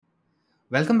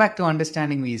Welcome back to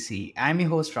Understanding VC. I'm your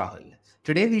host Rahul.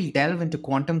 Today we'll delve into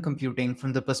quantum computing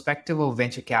from the perspective of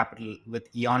venture capital with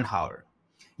Jan Hauer.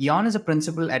 Jan is a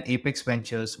principal at Apex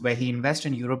Ventures, where he invests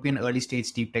in European early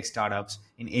stage deep tech startups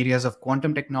in areas of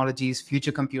quantum technologies,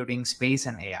 future computing, space,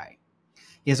 and AI.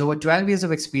 He has over 12 years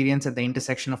of experience at the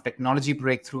intersection of technology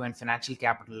breakthrough and financial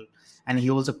capital, and he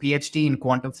holds a PhD in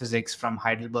quantum physics from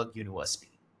Heidelberg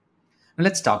University. Now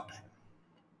let's talk.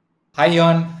 Hi,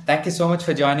 Jan. Thank you so much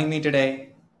for joining me today.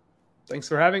 Thanks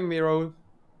for having me, Raul.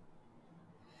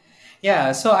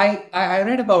 Yeah, so I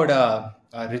read about a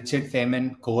Richard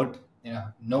Feynman quote.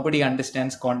 Nobody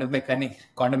understands quantum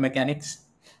mechanics.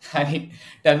 I mean,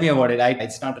 tell me about it.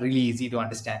 It's not really easy to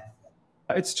understand.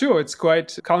 It's true. It's quite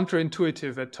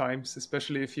counterintuitive at times,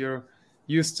 especially if you're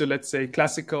used to, let's say,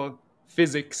 classical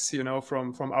physics,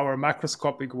 from our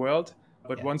macroscopic world.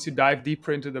 But Yeah, once you dive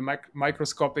deeper into the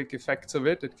microscopic effects of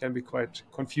it, it can be quite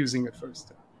confusing at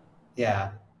first.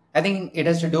 yeah. I think it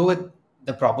has to do with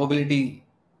the probability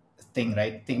thing,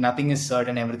 right? Think nothing is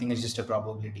certain. Everything is just a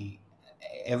probability.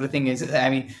 Everything is. I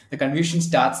mean, the confusion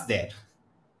starts there.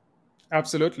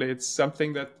 Absolutely. It's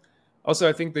something that also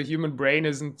I think the human brain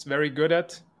isn't very good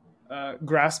at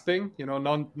grasping, Yeah,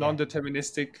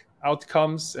 non-deterministic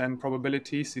outcomes and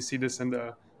probabilities. You see this in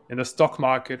the stock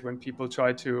market when people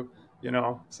try to,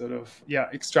 sort of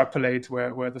extrapolate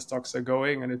where the stocks are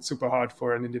going, and it's super hard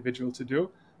for an individual to do.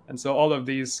 And so all of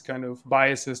these kind of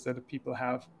biases that the people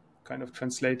have kind of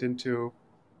translate into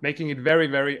making it very,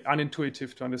 very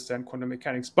unintuitive to understand quantum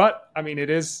mechanics. But I mean, it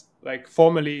is like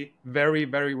formally very,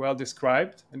 very well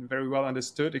described and very well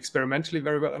understood, experimentally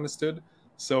very well understood.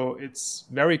 So it's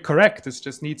very correct. It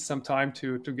just needs some time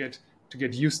to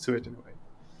get used to it in a way.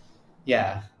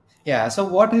 yeah, yeah. So,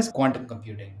 what is quantum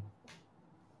computing?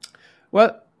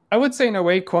 Well, I would say in a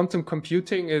way, quantum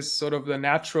computing is sort of the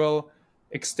natural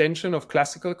extension of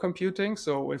classical computing.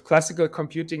 So with classical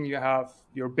computing, you have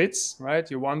your bits, right?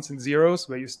 Your ones and zeros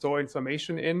where you store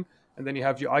information in, and then you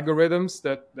have your algorithms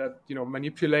that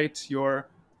manipulate your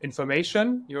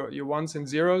information, your ones and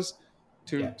zeros,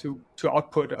 to Yeah, to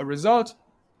output a result.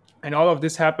 And all of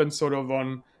this happens sort of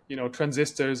on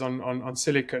transistors on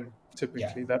silicon. yeah,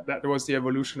 Typically, that was the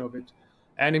evolution of it.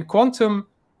 And in quantum,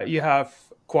 you have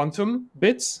quantum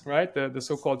bits, right? The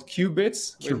so-called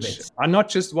qubits, which qubits. are not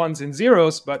just ones and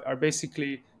zeros, but are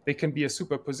basically they can be a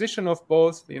superposition of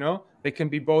both. They can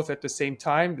be both at the same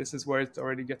time. This is where it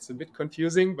already gets a bit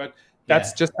confusing, but that's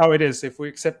Yeah, just how it is. If we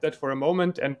accept that for a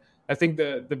moment, and I think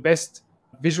the best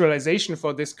visualization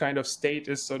for this kind of state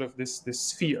is sort of this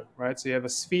sphere, right? So you have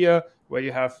a sphere where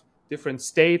you have different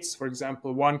states. For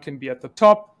example, one can be at the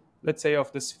top, let's say, of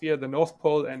the sphere, the North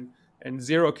Pole, and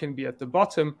zero can be at the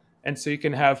bottom. And so you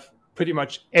can have pretty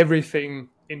much everything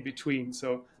in between.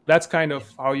 So that's kind yeah,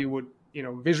 of how you would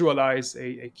visualize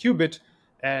a qubit.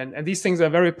 And these things are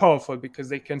very powerful because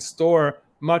they can store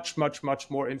much, much,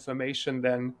 much more information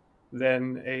than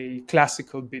a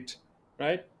classical bit,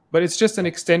 right? But it's just an yeah,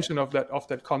 extension of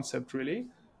that concept, really.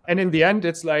 And in the end,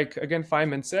 it's like again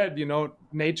Feynman said,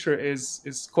 nature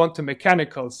is quantum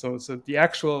mechanical. So the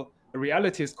actual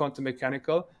reality is quantum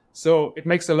mechanical. So it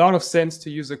makes a lot of sense to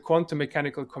use a quantum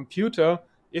mechanical computer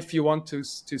if you want to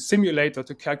simulate or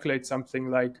to calculate something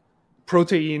like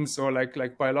proteins or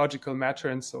like biological matter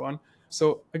and so on.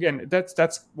 So again, that's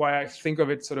why I think of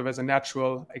it sort of as a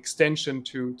natural extension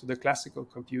to the classical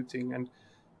computing. And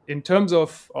in terms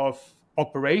of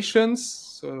operations,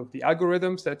 so the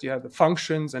algorithms that you have, the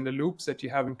functions and the loops that you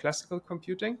have in classical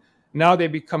computing, now they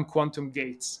become quantum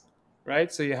gates,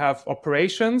 right? So you have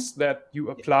operations that you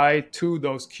yeah, apply to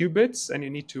those qubits, and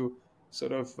you need to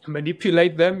sort of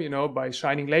manipulate them, by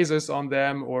shining lasers on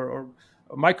them or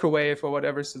a microwave or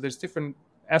whatever. So there's different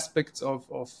aspects of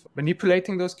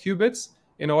manipulating those qubits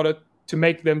in order to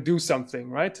make them do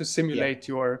something, right? To yeah, simulate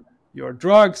your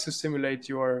drugs, to simulate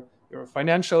your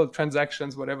financial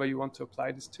transactions, whatever you want to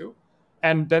apply this to.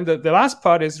 And then the last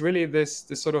part is really this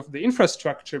sort of the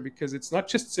infrastructure, because it's not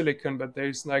just silicon, but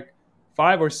there's like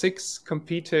 5 or 6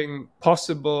 competing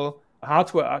possible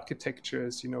hardware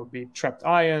architectures, be it trapped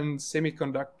ions,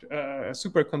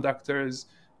 superconductors,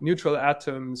 neutral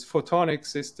atoms, photonic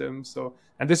systems. So,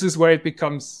 and this is where it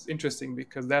becomes interesting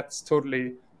because that's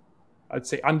totally, I'd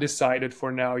say, undecided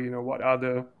for now. What are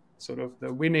the sort of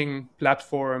the winning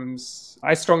platforms?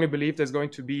 I strongly believe there's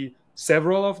going to be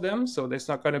several of them. So there's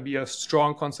not going to be a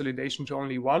strong consolidation to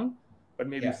only one, but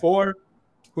maybe yeah. four.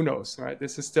 Who knows, right?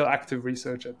 This is still active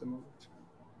research at the moment.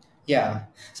 Yeah.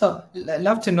 So,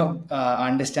 love to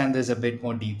understand this a bit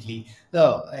more deeply.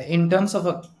 So, in terms of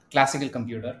a classical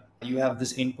computer, You have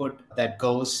this input that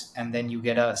goes and then you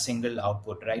get a single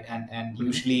output, right? And Mhm.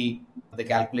 usually the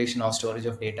calculation or storage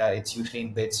of data, it's usually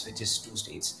in bits, which is two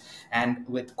states. And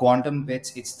with quantum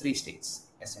bits, it's three states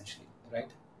essentially, right?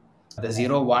 The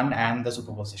 0, 1, and the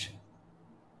superposition.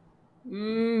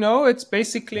 No, it's No,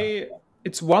 basically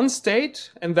it's one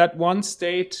state, and that one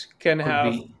state can could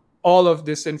have be. all of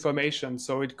this information.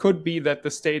 So it could be that the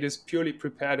state is purely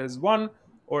prepared as one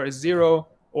or as Okay. zero,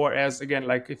 or as, again,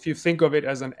 like if you think of it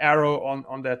as an arrow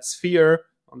on that sphere,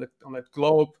 on that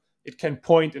globe, it can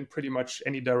point in pretty much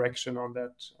any direction on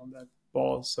that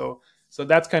ball. So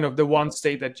that's kind of the one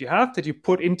state that you have that you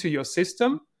put into your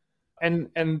system.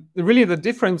 And really the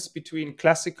difference between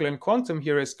classical and quantum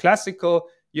here is classical,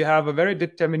 you have a very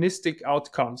deterministic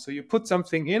outcome. So you put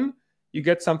something in, you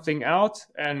get something out,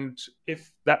 and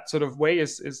if that sort of way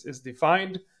is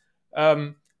defined,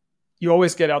 um, you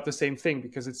always get out the same thing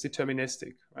because it's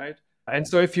deterministic, right? And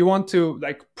so if you want to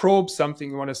like probe something,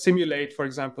 you want to simulate, for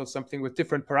example, something with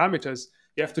different parameters,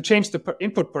 you have to change the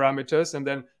input parameters and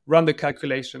then run the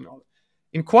calculation.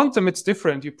 In quantum, it's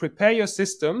different. You prepare your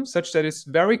system such that it's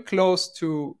very close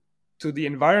to the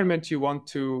environment you want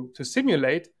to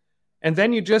simulate, and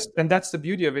then you just, and that's the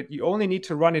beauty of it, you only need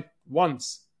to run it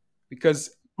once,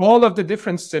 because all of the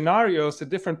different scenarios, the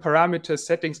different parameter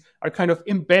settings are kind of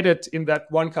embedded in that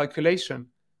one calculation,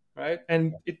 right?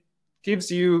 And it gives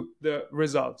you the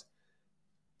result.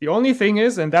 The only thing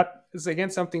is, and that is again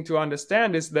something to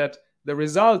understand, is that the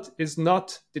result is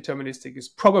not deterministic, it's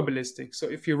probabilistic. So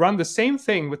if you run the same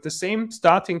thing with the same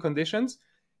starting conditions,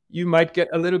 you might get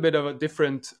a little bit of a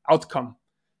different outcome.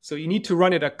 So you need to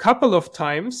run it a couple of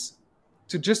times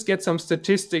to just get some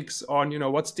statistics on,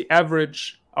 what's the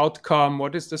average outcome,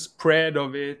 what is the spread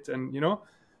of it, and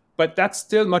but that's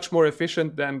still much more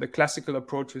efficient than the classical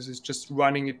approach, which is just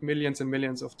running it millions and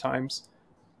millions of times.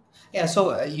 Yeah,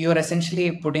 so you're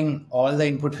essentially putting all the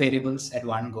input variables at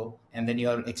one go, and then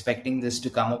you're expecting this to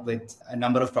come up with a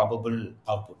number of probable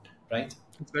output, right?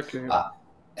 Exactly. Yeah.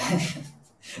 Uh,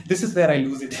 this is where I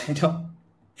lose it.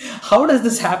 How does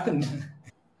this happen?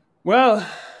 Well,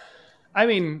 I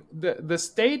mean, the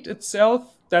state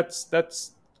itself,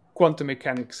 that's quantum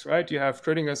mechanics, right? You have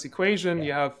Schrodinger's equation, Yeah.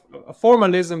 you have a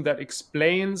formalism that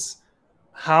explains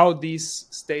how these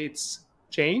states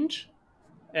change.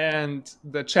 And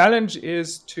the challenge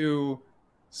is to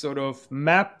sort of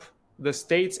map the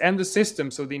states and the system,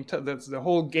 so the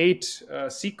whole gate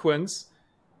sequence,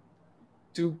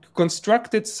 to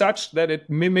construct it such that it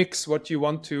mimics what you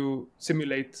want to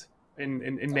simulate in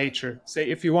Okay. nature. Say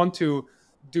if you want to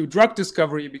do drug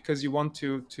discovery because you want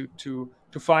to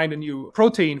find a new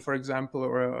protein, for example,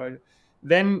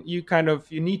 then you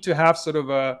need to have sort of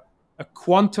a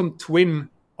quantum twin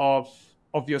of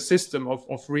your system,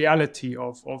 of reality,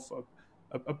 of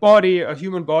a body, a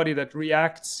human body that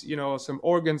reacts, some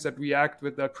organs that react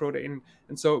with that protein.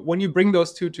 And so when you bring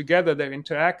those two together, they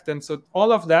interact. And so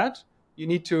all of that you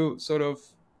need to sort of,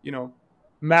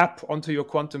 map onto your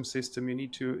quantum system. You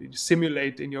need to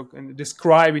simulate and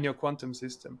describe in your quantum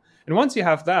system. And once you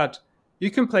have that, you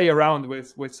can play around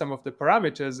with some of the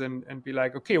parameters and be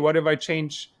like, okay, what if I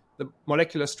change the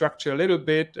molecular structure a little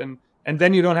bit? And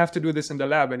then you don't have to do this in the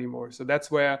lab anymore. So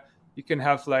that's where you can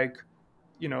have, like,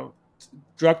 you know,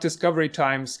 drug discovery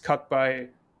times cut by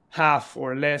half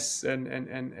or less,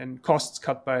 and costs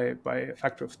cut by a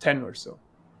factor of 10 or so.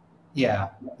 Yeah,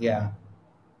 yeah.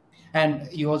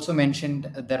 And you also mentioned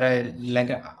there are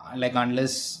like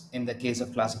unless in the case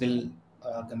of classical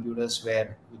computers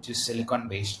where which is silicon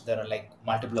based, there are like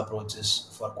multiple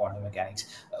approaches for quantum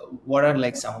mechanics. What are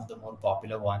like some of the more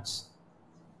popular ones?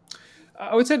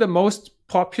 I would say the most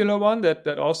popular one that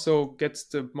also gets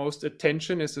the most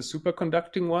attention is the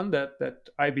superconducting one that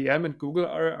IBM and Google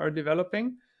are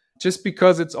developing, just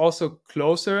because it's also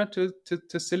closer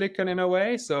to silicon in a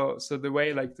way. So the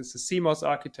way, like, this is CMOS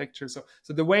architecture. So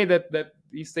the way that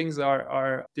these things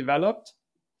are developed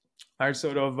are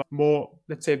sort of more,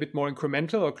 let's say, a bit more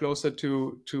incremental or closer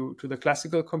to the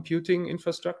classical computing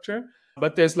infrastructure.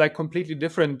 But there's like completely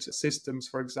different systems,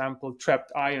 for example,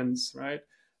 trapped ions, right?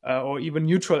 Or even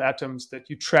neutral atoms that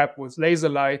you trap with laser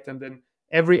light, and then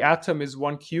every atom is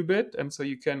one qubit, and so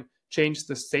you can change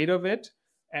the state of it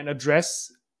and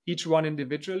address each one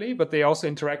individually, but they also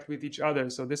interact with each other.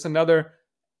 So this another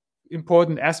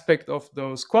important aspect of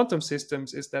those quantum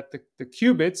systems is that the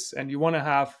qubits, and you want to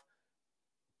have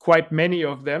quite many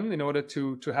of them in order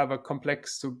to have a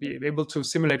complex, to be able to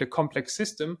simulate a complex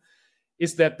system,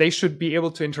 is that they should be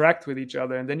able to interact with each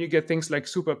other. And then you get things like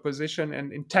superposition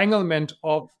and entanglement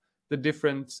of the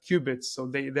different qubits. So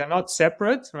they're not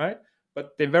separate, right?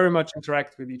 But they very much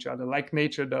interact with each other, like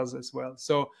nature does as well.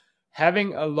 So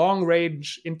having a long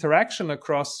range interaction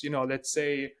across, let's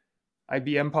say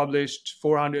IBM published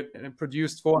 400 and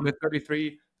produced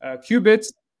 433 qubits,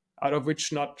 out of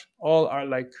which not all are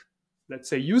like, let's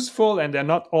say, useful, and they're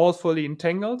not all fully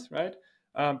entangled, right?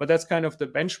 But that's kind of the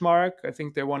benchmark. I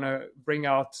think they want to bring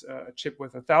out a chip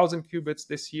with 1,000 qubits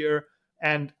this year,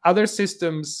 and other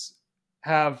systems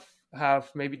have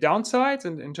maybe downsides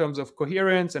in terms of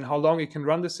coherence and how long you can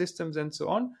run the systems and so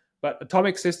on. But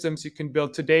atomic systems you can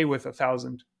build today with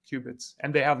 1,000 qubits,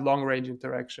 and they have long range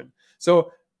interaction.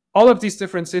 So all of these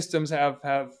different systems have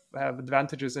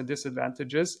advantages and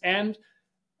disadvantages, and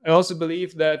I also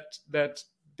believe that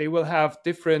they will have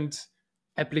different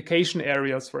application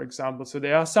areas, for example. So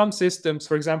there are some systems,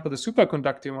 for example, the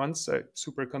superconducting ones.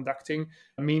 Superconducting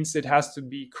means it has to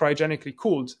be cryogenically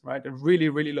cooled, right? A really,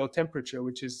 really low temperature,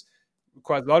 which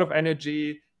requires a lot of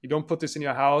energy. You don't put this in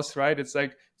your house, right? It's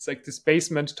like this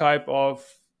basement type of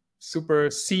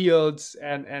super sealed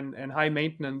and high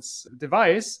maintenance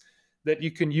device that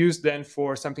you can use then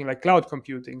for something like cloud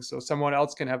computing. So someone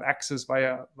else can have access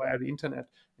via the internet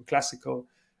in classical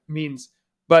means.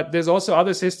 But there's also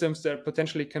other systems that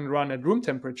potentially can run at room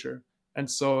temperature. And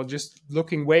so just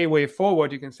looking way, way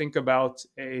forward, you can think about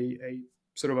a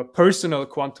sort of a personal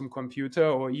quantum computer,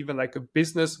 or even like a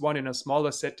business one in a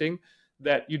smaller setting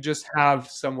that you just have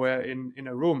somewhere in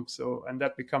a room. So, and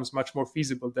that becomes much more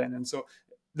feasible then. And so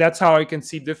that's how I can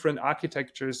see different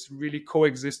architectures really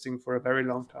coexisting for a very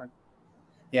long time.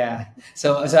 Yeah.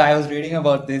 So I was reading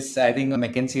about this, I think a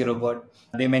McKinsey report.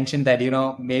 They mentioned that,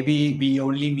 maybe we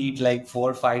only need like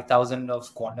 4,000 or 5,000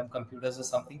 of quantum computers or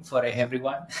something for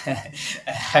everyone.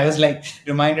 I was like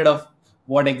reminded of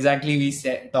what exactly we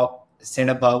said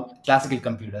about classical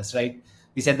computers, right?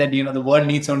 We said that, the world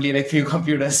needs only like few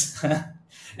computers.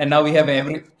 And now we have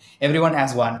everyone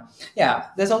has one. Yeah,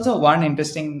 there's also one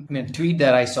interesting tweet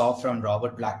that I saw from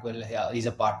Robert Blackwell. He's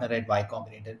a partner at Y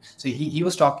Combinator. So he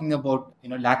was talking about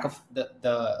lack of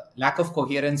the lack of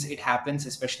coherence. It happens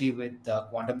especially with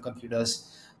quantum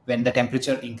computers when the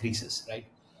temperature increases, right?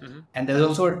 Mm-hmm. And there's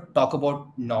also talk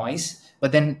about noise.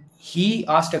 But then he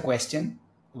asked a question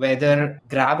whether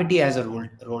gravity has a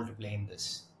role to play in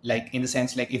this, like in the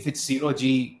sense like if it's 0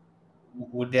 g,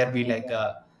 would there be like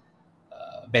a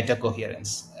better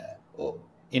coherence?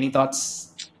 Any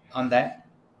thoughts on that?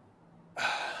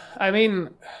 I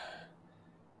mean,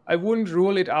 I wouldn't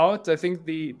rule it out. I think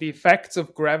the effects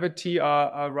of gravity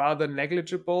are rather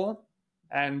negligible,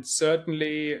 and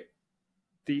certainly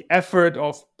the effort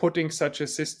of putting such a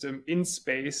system in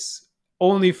space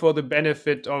only for the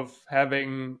benefit of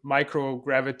having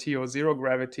microgravity or zero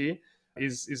gravity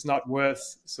is not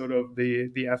worth sort of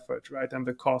the effort, right, and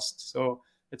the cost. So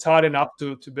it's hard enough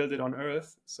to build it on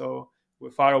Earth. So we're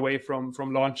far away from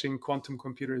launching quantum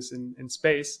computers in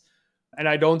space, and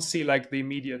I don't see like the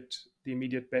immediate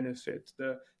benefit.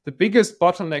 The biggest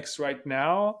bottlenecks right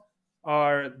now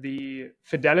are the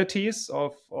fidelities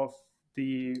of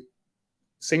the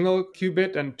single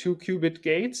qubit and 2 qubit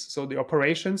gates. So the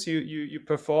operations you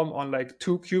perform on like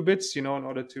 2 qubits, in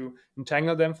order to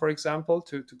entangle them, for example,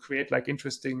 to create like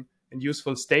interesting and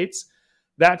useful states.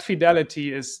 That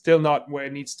fidelity is still not where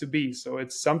it needs to be. So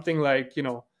it's something like,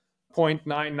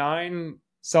 0.99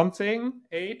 something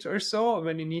 8 or so,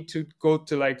 when you need to go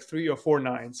to like 3 or 4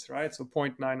 nines, right? So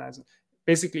 0.99,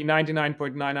 basically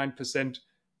 99.99%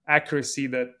 accuracy,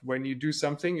 that when you do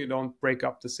something, you don't break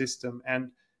up the system.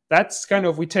 And that's kind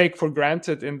of we take for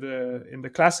granted in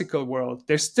the classical world.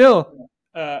 There's still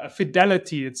a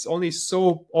fidelity. It's only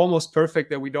so almost perfect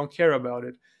that we don't care about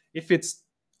it. If it's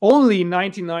only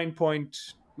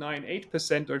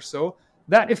 99.98% or so,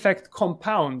 that effect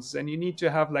compounds, and you need to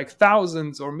have like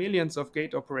thousands or millions of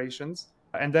gate operations,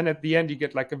 and then at the end you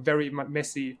get like a very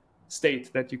messy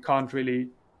state that you can't really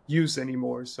use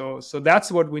anymore. So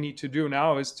that's what we need to do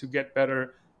now, is to get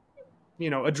better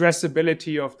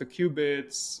addressability of the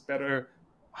qubits, better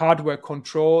hardware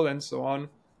control, and so on.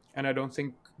 And I don't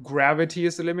think gravity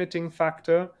is a limiting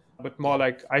factor, but more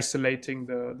like isolating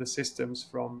the systems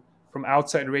from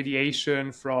outside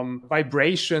radiation, from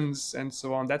vibrations, and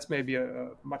so on. That's maybe a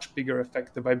much bigger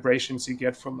effect, the vibrations you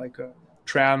get from like a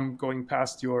tram going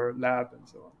past your lab and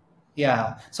so on.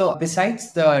 Yeah. So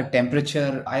besides the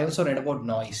temperature, I also read about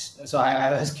noise. So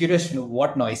I was curious to know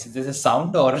what noise. Is this a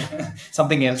sound or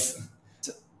something else?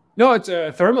 No, it's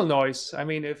a thermal noise. I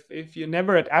mean, if you're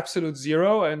never at absolute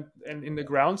zero and in the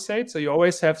ground state, so you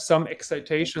always have some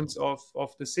excitations of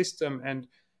the system. And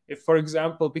if, for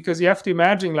example, because you have to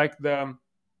imagine like the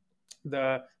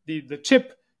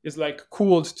chip is like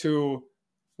cooled to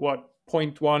what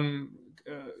 0.1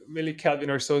 millikelvin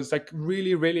or so. It's like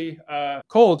really, really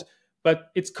cold.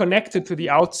 but it's connected to the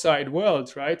outside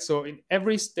world, right? So in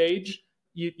every stage,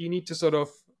 you need to sort of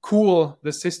cool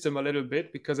the system a little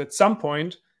bit, because at some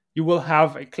point you will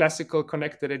have a classical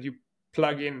connector that you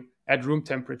plug in at room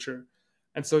temperature.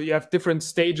 And so you have different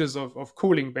stages of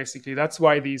cooling, basically. That's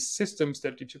why these systems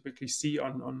that you typically see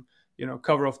on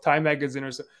cover of Time magazine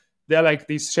or so, they're like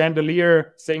these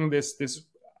chandelier thing, this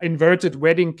inverted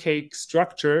wedding cake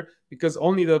structure, because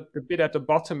only the bit at the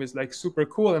bottom is like super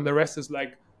cool and the rest is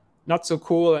like not so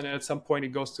cool, and then at some point it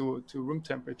goes to room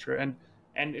temperature.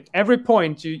 And at every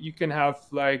point you can have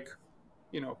like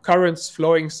currents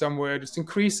flowing somewhere, just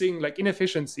increasing like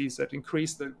inefficiencies that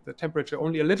increase the temperature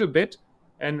only a little bit,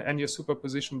 and your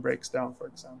superposition breaks down, for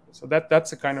example. So that's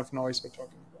the kind of noise we're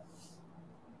talking about.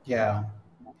 Yeah.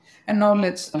 And now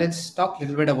let's talk a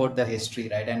little bit about the history,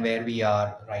 right, and where we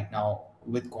are right now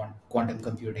with quantum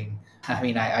computing. I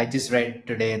mean, I just read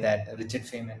today that Richard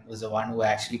Feynman was the one who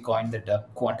actually coined the term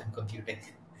quantum computing.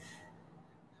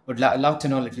 Would love to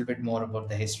know a little bit more about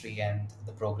the history and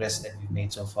the progress that we've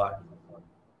made so far.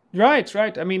 Right.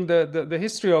 I mean, the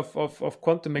history of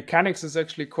quantum mechanics is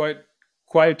actually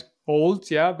quite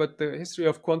old, yeah. But the history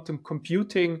of quantum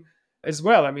computing as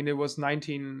well. I mean, it was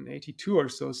 1982 or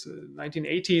so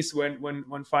 1980s, when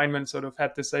Feynman sort of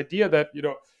had this idea that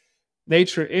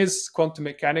nature is quantum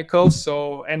mechanical.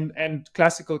 So and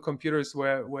classical computers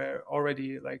were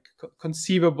already like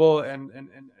conceivable and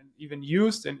even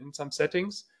used in some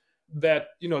settings, that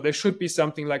there should be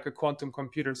something like a quantum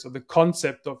computer. So the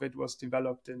concept of it was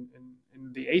developed in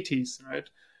the 80s, right?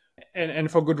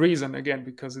 And for good reason, again,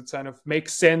 because it kind of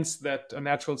makes sense that a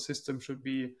natural system should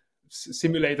be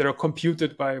simulated or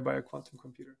computed by a quantum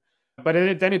computer. But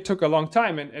then it took a long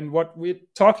time. And what we're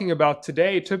talking about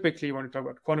today, typically when we talk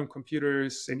about quantum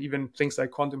computers and even things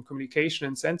like quantum communication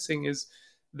and sensing, is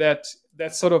that's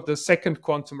sort of the second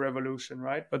quantum revolution,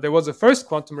 right? But there was a first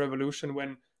quantum revolution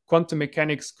when quantum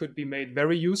mechanics could be made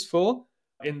very useful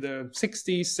in the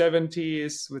 60s,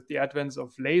 70s, with the advent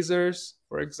of lasers,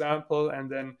 for example. And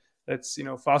then let's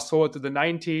fast forward to the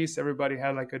 90s. Everybody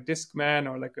had like a Discman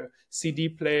or like a CD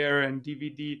player and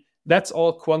DVD. That's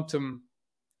all quantum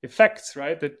effects,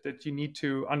 right? That you need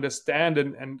to understand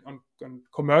and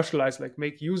commercialize, like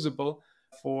make usable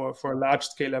for a large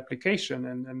scale application.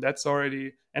 And that's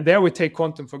already, and there we take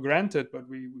quantum for granted, but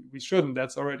we shouldn't.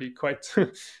 That's already quite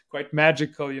quite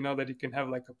magical, that you can have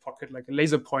like a pocket, like a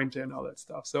laser pointer and all that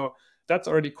stuff. So that's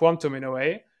already quantum in a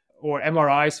way. Or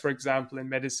MRIs, for example, in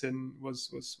medicine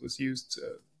was used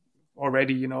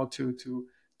already,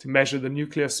 to measure the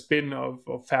nuclear spin of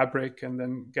fabric and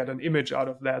then get an image out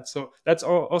of that. So that's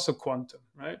also quantum,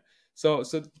 right? So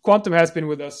quantum has been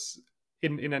with us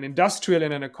in an industrial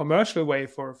and in a commercial way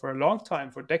for a long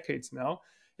time, for decades now.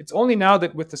 It's only now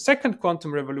that with the second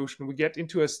quantum revolution, we get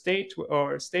into a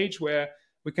stage where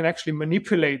we can actually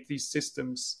manipulate these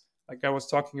systems. Like I was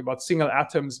talking about single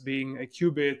atoms being a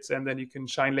qubit, and then you can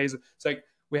shine laser. It's like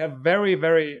we have very,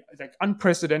 very like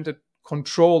unprecedented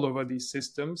control over these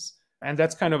systems. And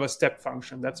that's kind of a step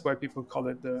function. That's why people call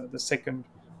it the second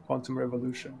quantum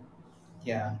revolution.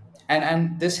 Yeah,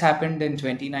 and this happened in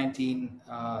 2019.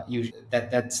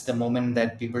 That's the moment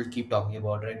that people keep talking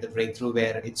about, right? The breakthrough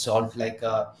where it solved like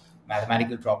a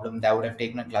mathematical problem that would have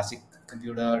taken a classic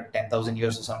computer 10,000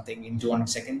 years or something in 200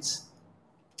 seconds.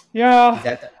 Is Yeah,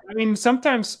 that I mean,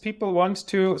 sometimes people want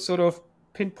to sort of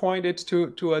pinpoint it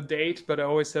to a date, but I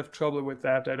always have trouble with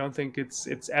that. I don't think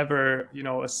it's ever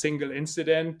a single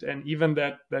incident. And even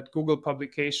that Google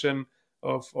publication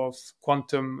of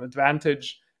quantum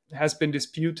advantage has been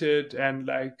disputed, and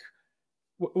like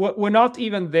we're not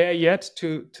even there yet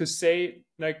to say,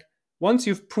 like, once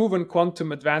you've proven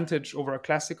quantum advantage over a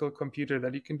classical computer,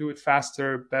 that you can do it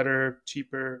faster, better,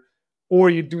 cheaper, or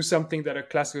you do something that a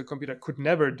classical computer could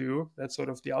never do. That's sort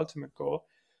of the ultimate goal.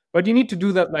 But you need to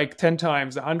do that like 10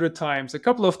 times, 100 times, a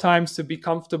couple of times to be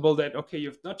comfortable that, okay,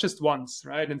 you've not just once,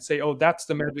 right? And say, oh, that's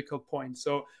the magical point.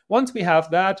 So once we have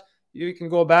that, you can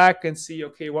go back and see,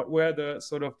 okay, what were the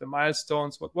sort of the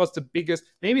milestones? What was the biggest,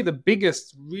 maybe the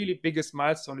biggest, really biggest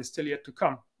milestone is still yet to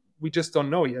come. We just don't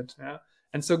know yet. Yeah?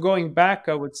 And so going back,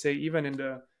 I would say even in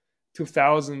the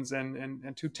 2000s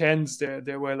and 2010s,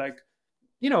 there were like,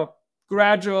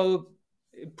 gradual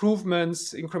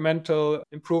improvements, incremental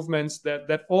improvements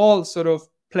that all sort of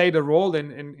played a role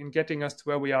in getting us to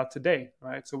where we are today,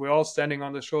 right? So we're all standing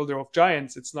on the shoulder of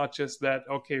giants. It's not just that,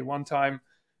 okay, one time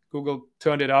Google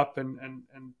turned it up and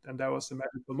that was a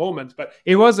magical moment, but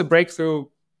it was a breakthrough,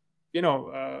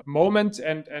 moment,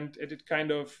 and it kind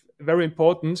of very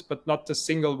important, but not the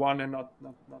single one, and not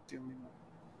the only one.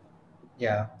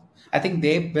 Yeah, I think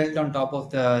they built on top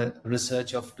of the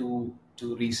research of two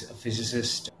two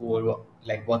physicists who were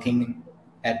like working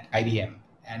at IBM,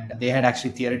 and they had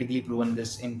actually theoretically proven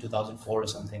this in 2004 or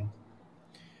something.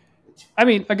 I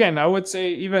mean, again, I would say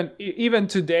even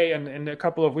today and a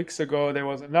couple of weeks ago there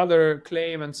was another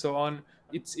claim and so on.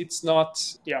 It's not,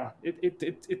 yeah,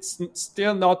 it's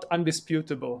still not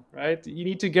undisputable, right? You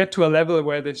need to get to a level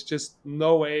where there's just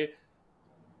no way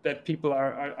that people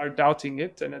are doubting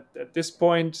it. And at this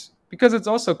point, because it's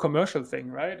also a commercial thing,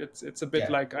 right? It's a bit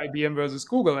Yeah, like IBM versus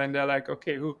Google, and they're like,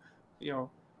 okay, who,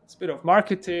 it's a bit of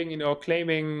marketing,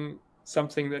 claiming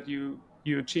something that you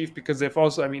achieve, because they've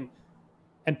also, I mean,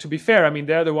 and to be fair, I mean,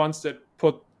 they're the ones that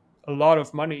put a lot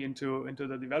of money into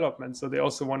the development, so they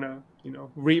also want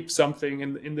to reap something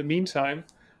in the meantime.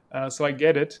 So I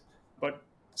get it, but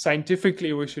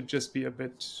scientifically we should just be a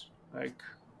bit like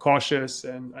cautious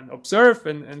and observe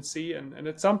and see, and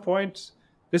at some point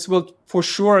this will for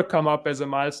sure come up as a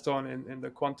milestone in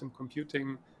the quantum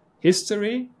computing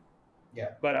history.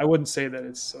 yeah, But I wouldn't say that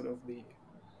it's sort of the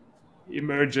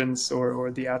emergence or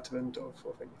the advent of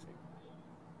anything.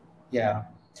 yeah.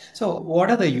 So,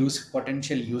 what are the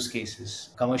potential use cases,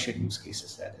 commercial use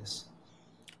cases, that is?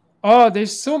 Oh,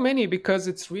 there's so many, because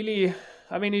it's really,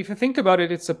 I mean, if you think about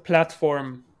it, it's a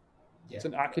platform, Yeah, it's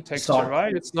an architecture, sort.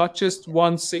 right? It's not just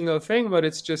one single thing, but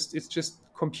it's just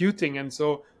computing. And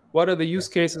so, what are the Yeah, use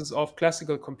cases of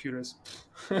classical computers?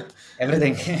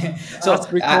 everything. Us So, I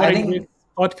recording this think,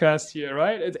 podcast here,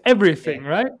 right? It's yeah, everything,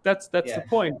 right? That's the yeah,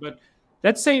 point. But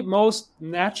let's say most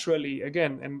naturally,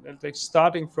 again, and like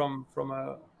starting from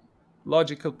a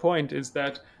logical point, is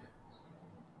that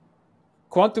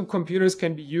quantum computers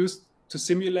can be used to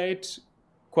simulate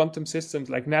quantum systems,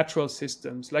 like natural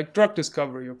systems, like drug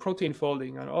discovery or protein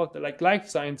folding, and all like life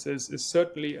sciences is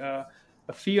certainly a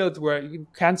field where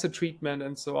cancer treatment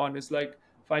and so on is like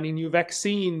finding new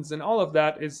vaccines, and all of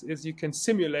that is you can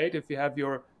simulate if you have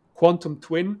your quantum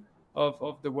twin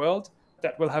of the world.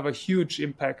 That will have a huge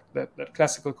impact that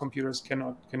classical computers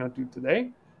cannot do today.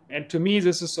 And to me,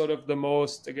 this is sort of the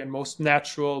most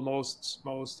natural,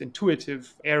 most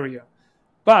intuitive area.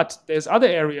 But there's other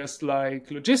areas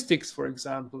like logistics, for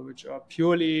example, which are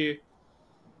purely,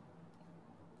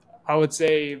 I would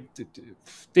say,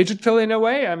 digital in a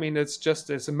way. I mean,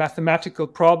 it's a mathematical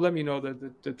problem.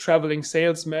 The traveling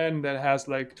salesman that has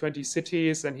like 20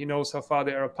 cities and he knows how far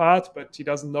they are apart, but he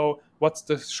doesn't know what's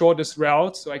the shortest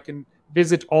route. So I can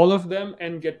visit all of them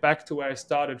and get back to where I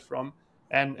started from.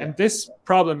 And yeah, and this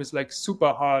problem is like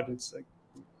super hard. It's like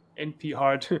NP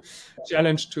hard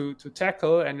challenge to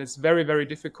tackle, and it's very very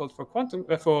difficult for quantum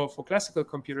for classical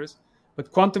computers.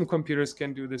 But quantum computers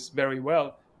can do this very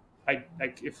well. I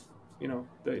like if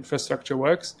the infrastructure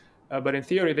works, but in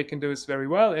theory they can do this very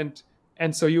well,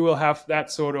 and so you will have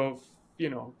that sort of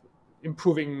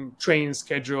improving train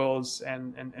schedules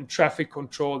and traffic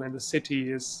control in the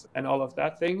cities and all of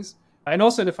that things. And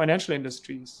also in the financial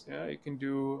industries, yeah, you can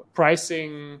do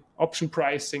pricing, option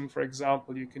pricing, for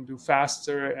example. You can do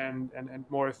faster and more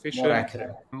more efficient,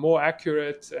 accurate. more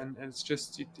accurate, and it's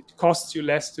just it costs you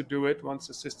less to do it once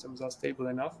the systems are stable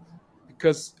enough.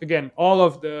 Because again, all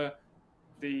of the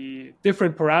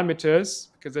different parameters,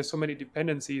 because there's so many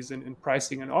dependencies in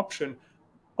pricing and option,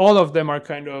 all of them are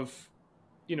kind of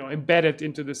embedded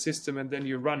into the system, and then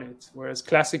you run it. Whereas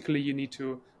classically you need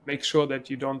to make sure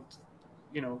that you don't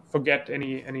forget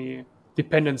any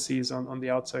dependencies on the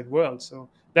outside world. So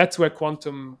that's where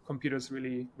quantum computers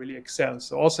really excel.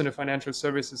 So also in the financial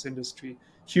services industry,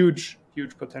 huge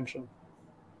potential.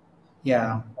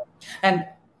 Yeah, and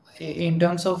in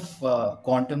terms of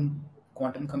quantum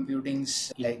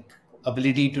computing's like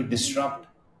ability to disrupt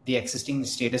the existing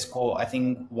status quo, I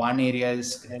think one area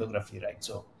is cryptography, right?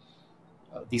 So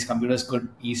these computers could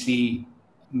easily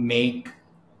make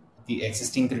the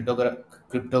existing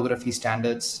cryptography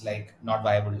standards like not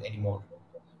viable anymore.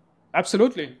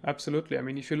 Absolutely. I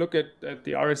mean, if you look at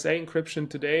the RSA encryption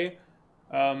today,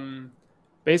 um,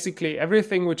 basically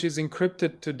everything which is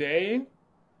encrypted today,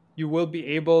 you will be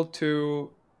able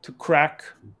to crack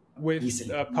with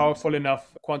Easily. a powerful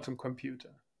enough quantum computer,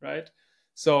 right?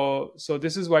 So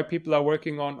this is why people are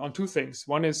working on two things.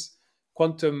 One is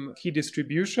quantum key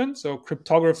distribution, so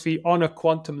cryptography on a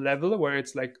quantum level, where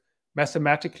it's like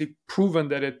mathematically proven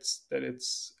that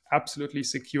it's absolutely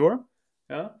secure.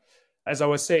 Yeah. As I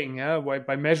was saying, yeah,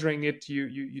 by measuring it,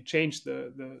 you change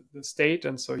the state,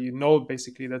 and so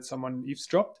basically that someone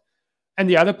eavesdropped. And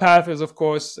the other path is, of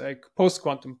course, like post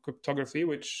quantum cryptography,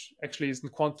 which actually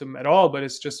isn't quantum at all, but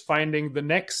it's just finding the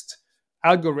next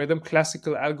algorithm,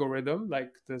 classical algorithm,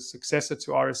 like the successor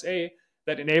to RSA,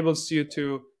 that enables you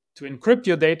to encrypt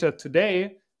your data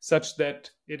today such that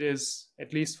it is,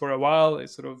 at least for a while,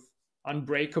 it's sort of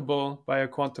unbreakable by a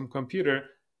quantum computer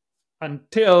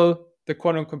until the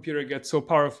quantum computer gets so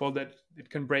powerful that it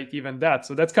can break even that.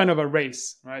 So that's kind of a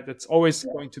race, right? That's always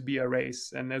going to be a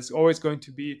race. And there's always going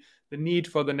to be the need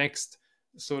for the next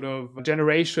sort of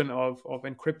generation of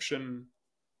encryption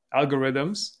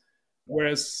algorithms.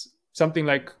 Whereas something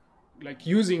like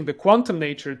using the quantum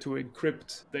nature to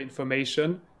encrypt the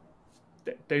information,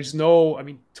 there's no, I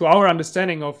mean, to our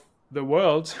understanding of the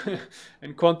world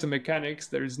and quantum mechanics,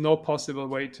 there is no possible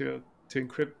way to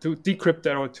decrypt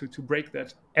that or to break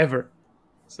that ever.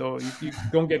 So you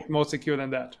don't get more secure than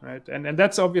that, right? And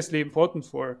that's obviously important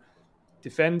for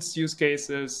defense use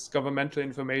cases, governmental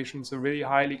information, so really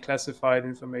highly classified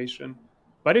information.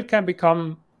 But it can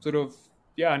become sort of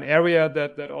an area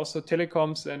that also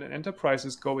telecoms and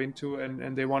enterprises go into,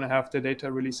 and they want to have their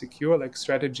data really secure, like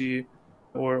strategy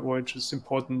or just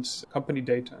important company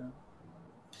data.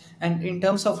 And in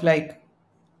terms of like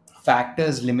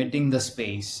factors limiting the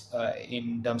space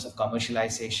in terms of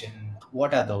commercialization,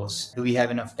 what are those? Do we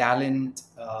have enough talent?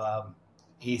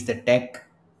 Is the tech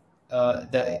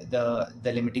the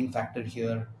limiting factor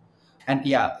here? And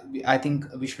yeah, I think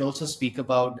we should also speak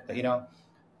about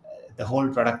the whole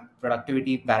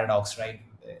productivity paradox, right?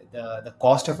 The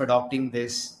cost of adopting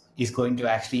this is going to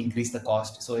actually increase the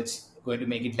cost, so it's going to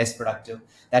make it less productive.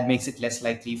 That makes it less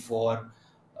likely for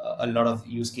a lot of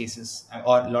use cases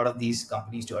or a lot of these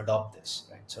companies to adopt this,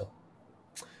 right? So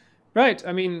Right.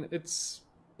 I mean,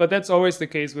 but that's always the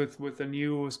case with a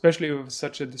new, especially with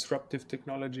such a disruptive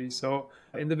technology. So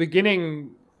in the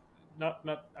beginning,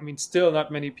 I mean, still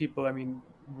not many people, I mean,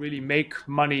 really make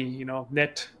money,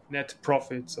 net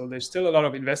profit. So there's still a lot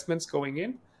of investments going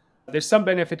in. There's some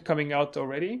benefit coming out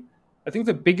already. I think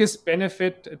the biggest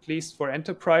benefit, at least for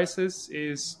enterprises,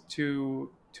 is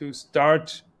to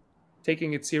start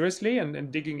taking it seriously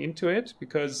and digging into it,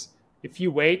 because if you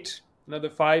wait another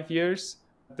 5 years,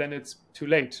 then it's too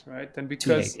late, right? And too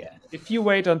late, because yeah. if you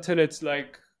wait until it's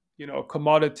like a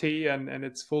commodity and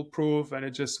it's foolproof and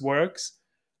it just works,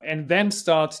 and then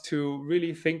start to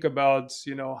really think about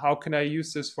how can I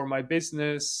use this for my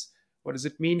business, what does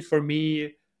it mean for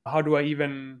me, how do I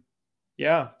even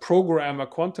program a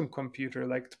quantum computer?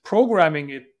 Like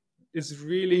programming it is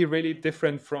really really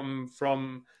different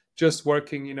from just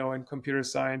working in computer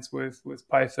science with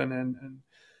Python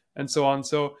and so on.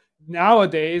 So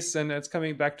nowadays, and it's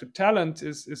coming back to talent,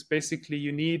 is basically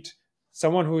you need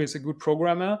someone who is a good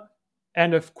programmer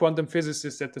and a quantum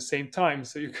physicist at the same time.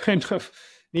 So you kind of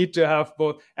need to have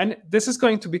both, and this is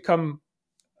going to become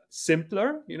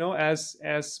simpler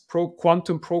as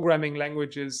quantum programming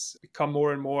languages become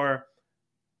more and more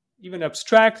even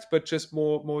abstract, but just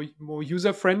more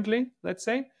user friendly, let's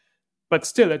say. But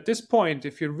still, at this point,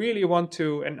 if you really want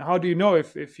to, and how do you know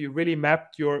if you really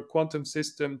mapped your quantum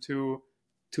system to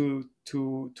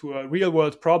a real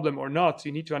world problem or not?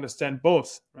 You need to understand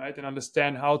both, right, and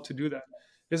understand how to do that.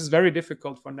 This is very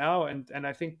difficult for now, and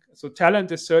I think so.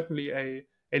 Talent is certainly a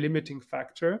limiting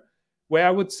factor. Where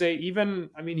I would say even,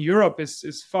 I mean, Europe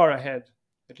is far ahead,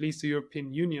 at least the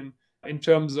European Union, in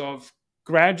terms of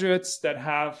graduates that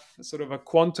have sort of a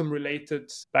quantum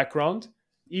related background,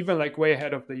 even like way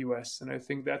ahead of the US. And I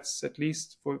think that's, at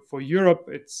least for Europe,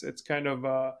 it's kind of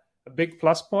a big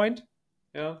plus point.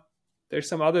 Yeah. There's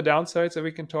some other downsides that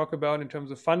we can talk about in terms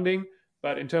of funding,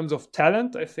 but in terms of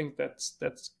talent, I think that's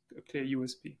a clear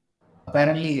USP.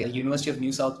 Apparently, University of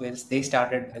New South Wales, they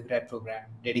started a grad program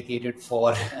dedicated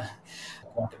for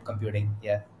quantum computing.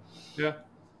 Yeah. Yeah.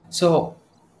 So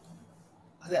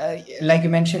like you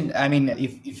mentioned, I mean,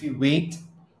 if you wait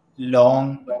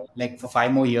long, like for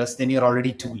 5 more years, then you're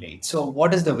already too late. So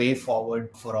what is the way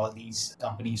forward for all these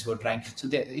companies who are trying? So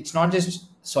it's not just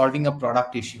solving a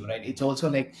product issue, right? It's also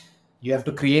like you have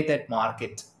to create that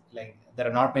market. Like there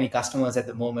are not many customers at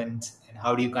the moment, and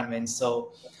how do you convince?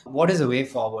 So what is the way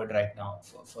forward right now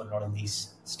for a lot of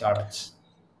these startups?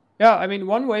 Yeah, I mean,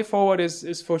 one way forward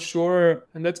is for sure,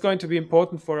 and that's going to be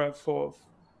important for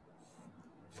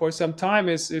some time,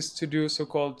 is to do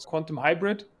so-called quantum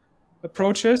hybrid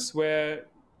approaches, where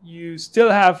you still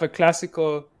have a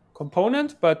classical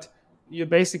component, but you're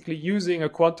basically using a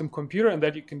quantum computer, and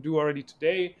that you can do already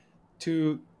today,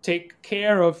 to take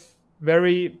care of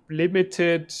very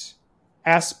limited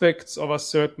aspects of a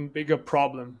certain bigger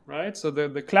problem, right? So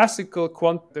the classical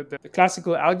the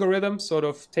classical algorithm sort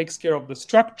of takes care of the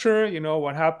structure,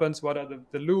 what happens, what are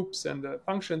the loops and the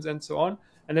functions and so on,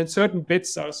 and then certain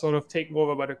bits are sort of taken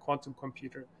over by the quantum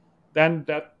computer. Then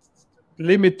that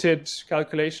limited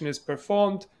calculation is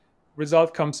performed,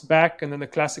 result comes back, and then the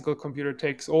classical computer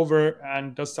takes over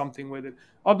and does something with it.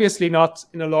 Obviously not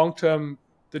in a long term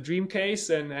the dream case,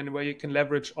 and where you can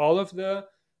leverage all of the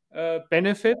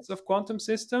benefits of quantum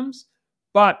systems.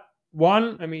 But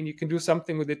one, I mean, you can do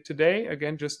something with it today,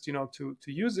 again, just to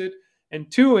use it.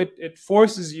 And two, it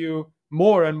forces you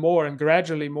more and more and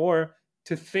gradually more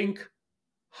to think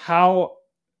how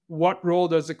what role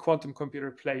does a quantum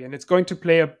computer play, and it's going to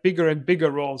play a bigger and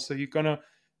bigger role. So you're gonna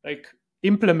like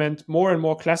implement more and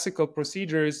more classical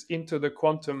procedures into the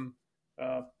quantum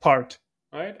part,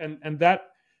 right? And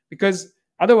that, because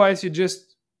otherwise you're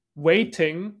just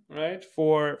waiting, right,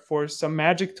 for some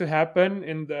magic to happen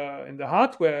in the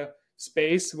hardware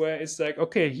space, where it's like,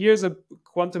 okay, here's a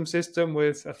quantum system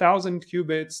with 1,000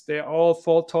 qubits, they're all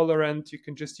fault tolerant, you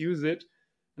can just use it.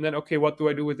 And then, okay, what do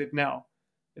I do with it now?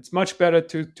 It's much better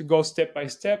to go step by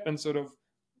step and sort of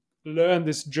learn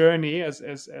this journey as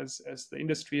the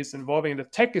industry is evolving and the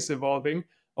tech is evolving.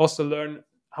 Also learn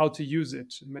how to use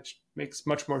it, which makes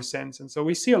much more sense. And so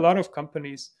we see a lot of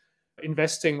companies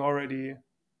investing already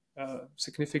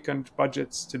significant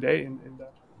budgets today in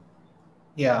that.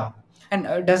 Yeah.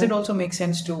 And does it also make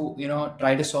sense to,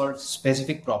 try to solve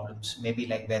specific problems, maybe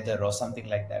like weather or something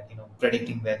like that,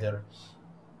 predicting weather,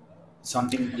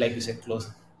 something like you said,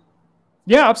 close.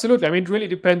 Yeah, absolutely. I mean, it really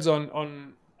depends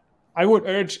on. I would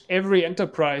urge every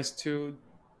enterprise to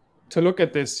look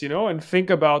at this, and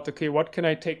think about, okay, what can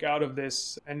I take out of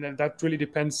this? And then that really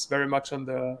depends very much on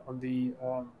the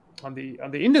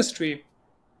industry.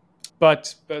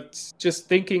 But just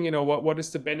thinking, what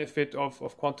is the benefit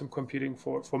of quantum computing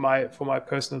for my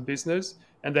personal business,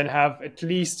 and then have at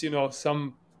least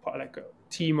some like a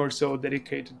team or so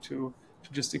dedicated to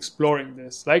just exploring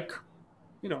this, like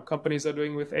companies are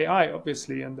doing with AI,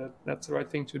 obviously, and that's the right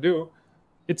thing to do.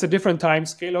 It's a different time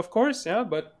scale, of course, yeah,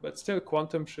 but still,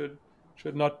 quantum should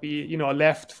not be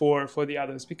left for the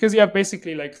others, because you have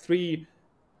basically like three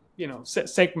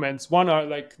segments. One are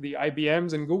like the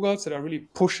IBMs and Googles that are really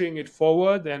pushing it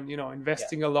forward and Yeah.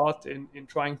 investing a lot in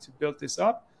trying to build this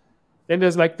up. Then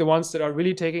there's like the ones that are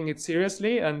really taking it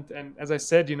seriously, and as I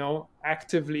said,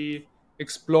 actively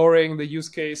exploring the use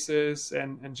cases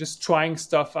and just trying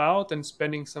stuff out and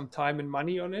spending some time and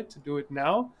money on it to do it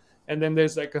now. And then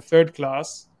there's like a third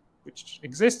class, which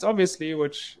exists obviously,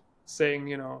 which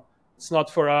saying, it's not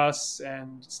for us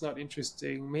and it's not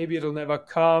interesting, maybe it'll never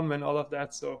come and all of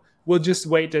that. So we'll just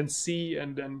wait and see,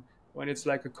 and then when it's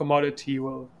like a commodity,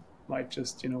 we'll might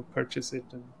just purchase it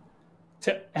and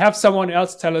have someone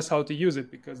else tell us how to use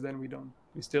it, because then we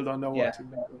still don't know what Yeah. to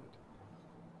make of it.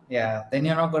 Yeah, then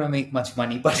you're not going to make much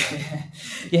money. But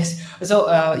yes,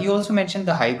 so you also mentioned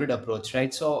the hybrid approach,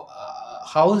 right? So,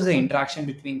 how is the interaction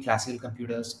between classical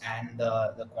computers and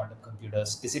the quantum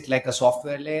computers? Is it like a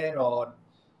software layer or?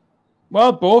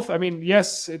 Well, both. I mean,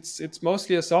 yes, it's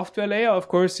mostly a software layer. Of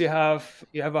course, you have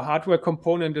a hardware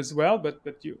component as well, but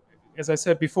you, as I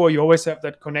said before, you always have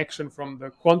that connection from the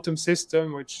quantum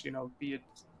system, which be it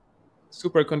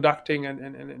superconducting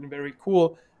and very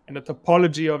cool, and the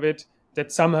topology of it, that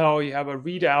somehow you have a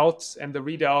readout, and the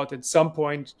readout at some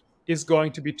point is going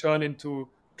to be turned into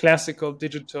classical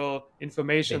digital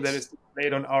information that is Bits?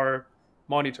 displayed on our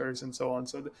monitors and so on.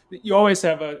 So you always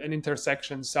have an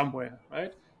intersection somewhere,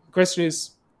 right? The question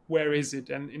is, where is it?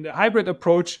 And in the hybrid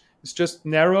approach, it's just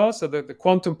narrow, so the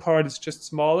quantum part is just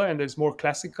smaller and there's more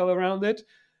classical around it.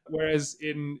 Whereas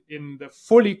in the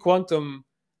fully quantum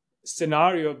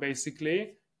scenario,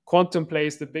 basically, quantum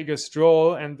plays the biggest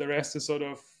role, and the rest is sort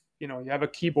of, you have a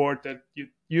keyboard that you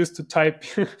use to type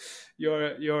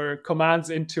your commands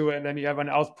into, and then you have an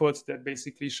output that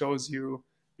basically shows you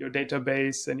your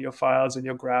database and your files and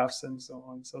your graphs and so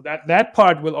on. So that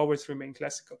part will always remain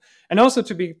classical. And also,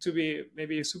 to be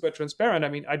maybe super transparent, I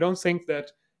mean, I don't think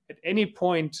that at any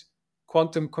point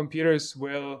quantum computers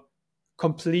will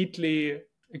completely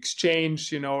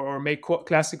exchange, or make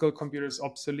classical computers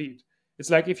obsolete.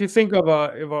 It's like, if you think of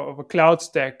a cloud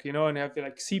stack, and you have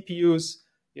like CPUs,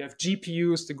 you have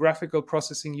GPUs, the graphical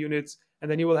processing units,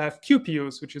 and then you will have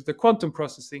QPUs, which is the quantum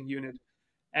processing unit.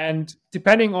 And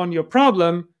depending on your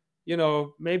problem,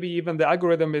 maybe even the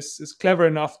algorithm is clever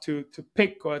enough to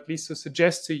pick, or at least to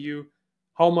suggest to you,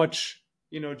 how much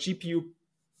GPU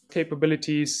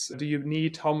capabilities do you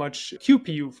need, how much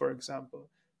QPU, for example.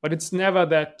 But it's never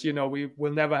that, we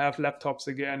will never have laptops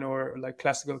again, or like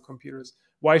classical computers.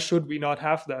 Why should we not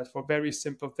have that for very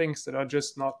simple things that are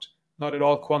just not at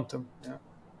all quantum? Yeah.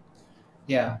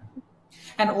 Yeah.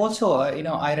 And also,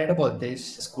 I read about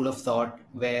this school of thought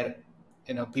where,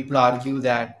 people argue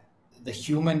that the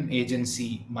human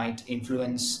agency might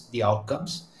influence the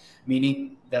outcomes,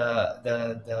 meaning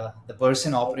the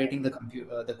person operating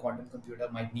the quantum computer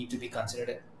might need to be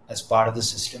considered as part of the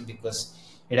system, because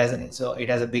it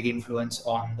has a big influence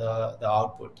on the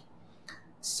output.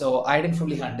 So I didn't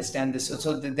fully understand this.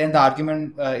 Then the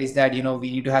argument is that we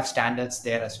need to have standards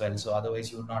there as well. So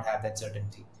otherwise, you would not have that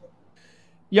certainty.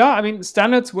 Yeah, I mean,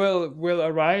 standards will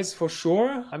arise for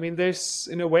sure. I mean, there's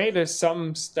in a way there's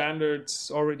some standards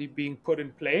already being put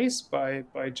in place by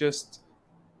just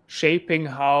shaping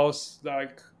how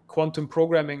like quantum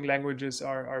programming languages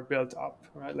are built up,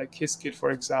 right? Like Qiskit,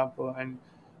 for example, and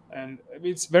I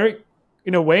mean, it's very,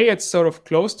 in a way, it's sort of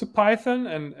close to Python,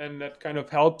 and that kind of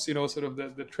helps, sort of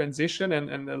the transition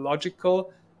and the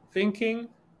logical thinking.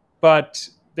 But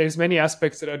there's many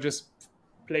aspects that are just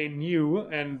plain new,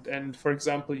 and for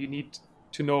example, you need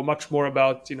to know much more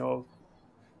about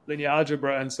linear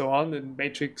algebra and so on, and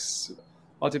matrix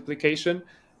multiplication,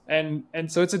 and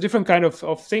so it's a different kind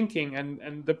of thinking,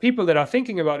 and the people that are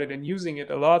thinking about it and using it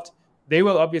a lot, they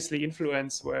will obviously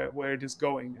influence where it is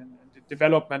going, and the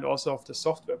development also of the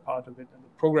software part of it and the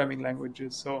programming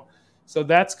languages. So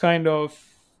that's kind of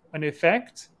an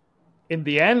effect. In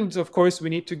the end, of course, we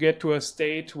need to get to a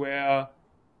state where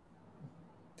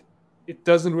it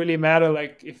doesn't really matter,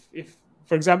 like if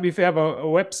for example, if you have a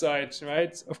website,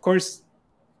 right? Of course,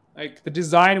 like the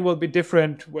design will be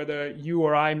different whether you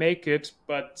or I make it,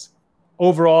 but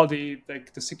overall the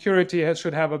security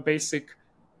should have a basic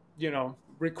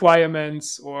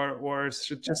requirements, or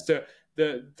should just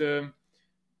the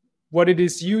what it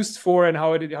is used for and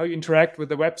how you interact with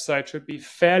the website should be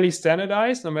fairly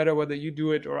standardized, no matter whether you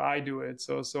do it or I do it.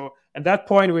 So at that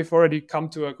point, we've already come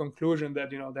to a conclusion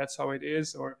that that's how it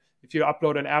is. Or if you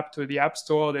upload an app to the App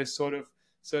Store, there's sort of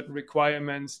certain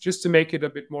requirements just to make it a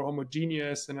bit more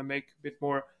homogeneous and make a bit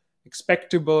more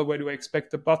expectable. Where do I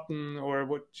expect the button, or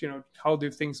what how do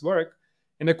things work?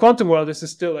 In the quantum world, this is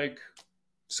still like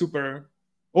super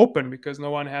open, because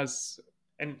no one has,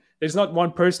 and there's not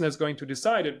one person that's going to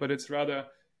decide it, but it's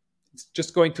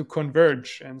just going to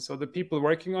converge. And so the people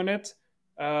working on it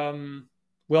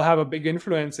will have a big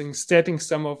influence in setting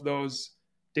some of those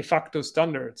de facto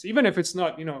standards, even if it's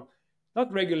not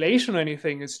regulation or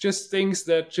anything. It's just things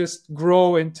that just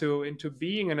grow into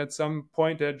being, and at some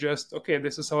point they're just, okay,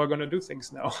 this is how we're going to do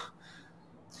things now.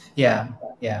 Yeah,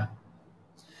 yeah.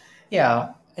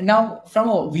 Yeah. Now, from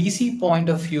a VC point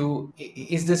of view,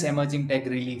 is this emerging tech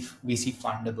really VC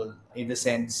fundable in the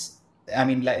sense? I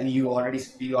mean, like you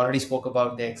already spoke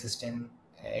about the existing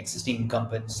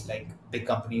incumbents, like big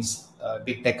companies,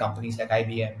 big tech companies like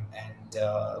IBM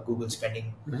and Google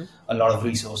spending Mhm. a lot of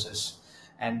resources,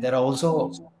 and there are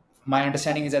also, my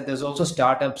understanding is that there's also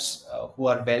startups who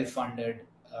are well funded,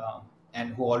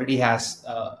 and who already has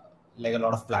like a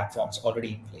lot of platforms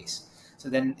already in place. So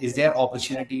then, is there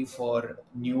opportunity for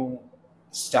new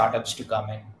startups to come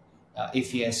in?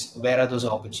 If yes, where are those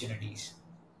opportunities?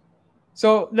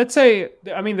 So let's say,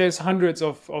 I mean, there's hundreds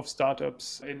of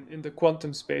startups in the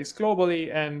quantum space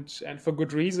globally, and for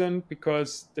good reason,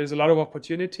 because there's a lot of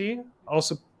opportunity.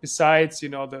 Also, besides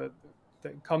the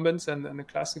incumbents and the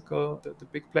classical, the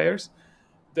big players,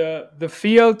 the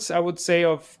field, I would say,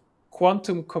 of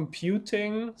quantum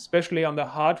computing, especially on the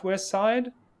hardware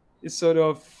side, is sort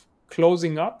of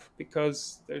closing up,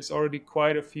 because there's already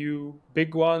quite a few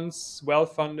big ones, well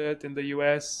funded in the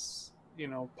US,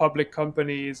 public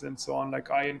companies and so on, like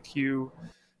INQ,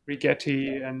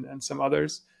 Rigetti, and some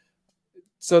others.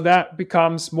 So that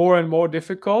becomes more and more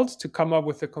difficult to come up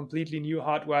with a completely new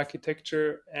hardware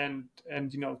architecture, and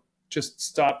just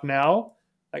start now.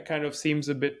 That kind of seems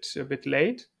a bit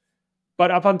late. But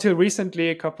up until recently,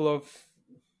 a couple of,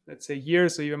 let's say,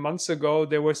 years or even months ago,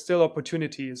 there were still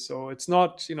opportunities. So it's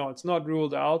not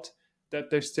ruled out that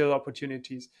there's still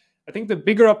opportunities. I think the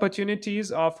bigger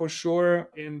opportunities are for sure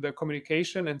in the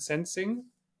communication and sensing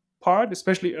part,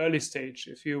 especially early stage.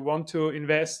 If you want to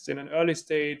invest in an early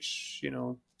stage,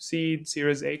 seed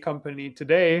Series A company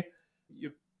today,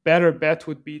 your better bet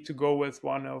would be to go with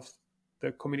one of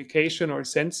the communication or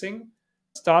sensing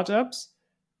startups.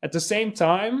 At the same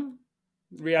time,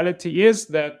 reality is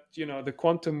that the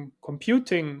quantum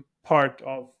computing part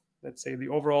of, let's say, the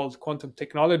overall quantum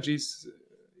technologies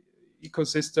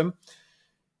ecosystem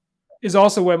is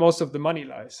also where most of the money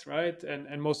lies, right?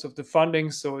 And most of the funding.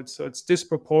 So it's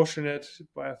disproportionate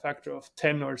by a factor of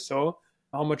 10 or so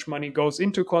how much money goes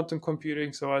into quantum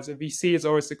computing. So as a VC, it's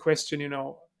always the question,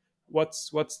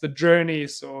 what's the journey?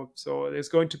 So there's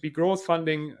going to be growth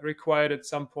funding required at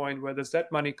some point. Where does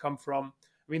that money come from?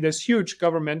 I mean, there's huge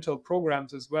governmental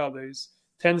programs as well. There's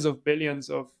tens of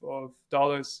billions of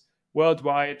dollars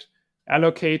worldwide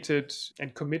allocated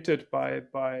and committed by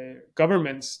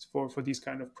governments for these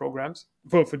kind of programs,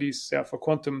 for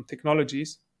quantum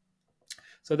technologies.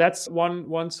 So that's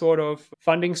one sort of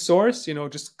funding source.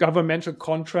 Just governmental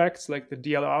contracts, like the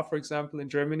DLR, for example, in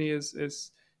Germany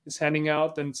is handing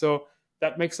out. And so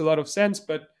that makes a lot of sense.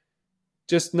 But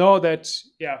just know that,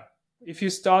 yeah, if you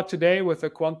start today with a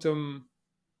quantum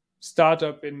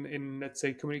startup in let's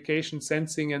say communication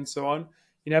sensing and so on,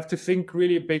 you have to think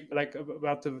really big, like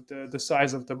about the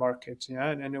size of the market, yeah,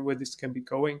 and where this can be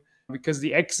going, because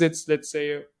the exits, let's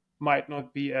say, might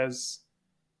not be as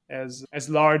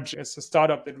large as a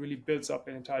startup that really builds up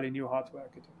an entirely new hardware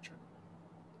architecture.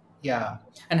 Yeah.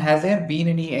 And has there been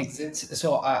any exits?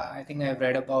 So I think I've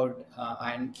read about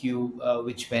IronQ,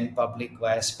 which went public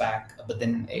via SPAC, but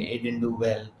then it didn't do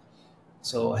well.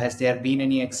 So has there been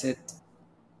any exit?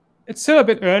 It's still a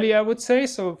bit early, I would say.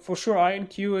 So for sure,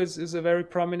 INQ is a very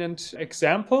prominent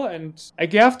example, and I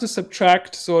have to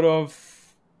subtract sort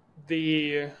of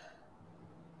the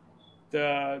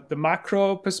the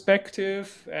macro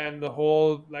perspective and the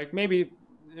whole, like, maybe,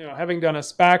 having done a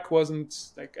SPAC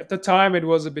wasn't, like, at the time it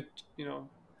was a bit, a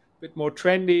bit more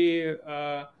trendy,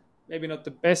 maybe not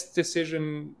the best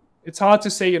decision. It's hard to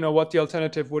say, what the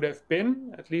alternative would have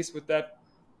been. At least with that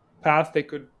path, they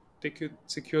could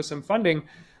secure some funding,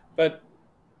 but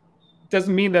it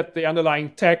doesn't mean that the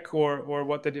underlying tech or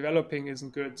what they're developing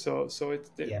isn't good. So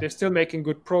Yeah. they're still making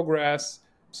good progress.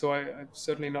 So I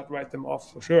certainly not write them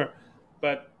off for sure,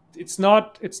 but it's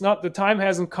not the time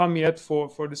hasn't come yet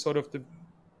for the sort of the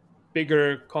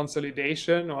bigger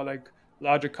consolidation, or like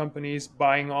larger companies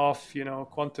buying off,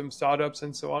 quantum startups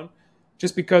and so on,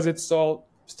 just because it's all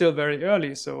still very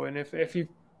early. So, and if you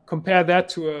compare that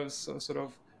to a sort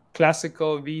of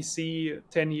classical VC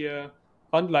 10-year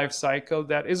fund life cycle,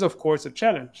 that is of course a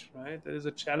challenge, right? That is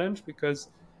a challenge because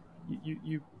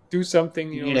you do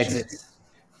something, You need which is, exits.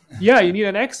 yeah, you need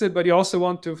an exit, but you also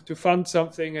want to fund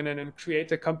something and then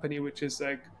create a company which is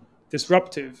like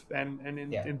disruptive. And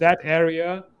Yeah. in that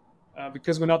area,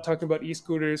 because we're not talking about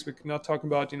e-scooters, we're not talking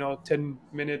about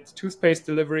 10-minute toothpaste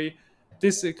delivery.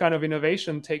 This kind of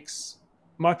innovation takes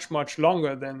much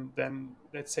longer than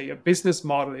let's say a business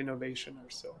model innovation or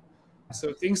so.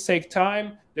 So things take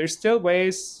time. There's still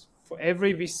ways for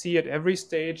every VC at every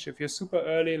stage. If you're super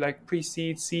early, like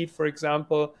pre-seed, seed, for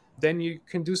example, then you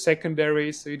can do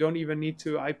secondary. So you don't even need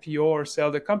to IPO or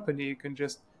sell the company. You can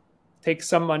just take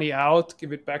some money out,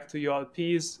 give it back to your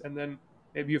LPs, and then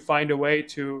maybe you find a way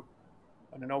to,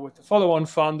 I don't know, with the follow-on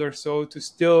fund or so, to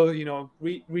still,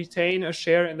 retain a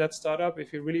share in that startup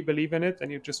if you really believe in it and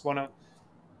you just want to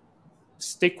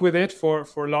stick with it for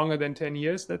longer than 10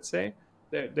 years, let's say.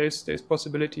 There's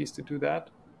possibilities to do that.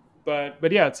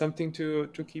 But yeah, it's something to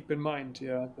keep in mind.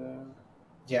 Yeah.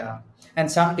 Yeah. And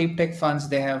some deep tech funds,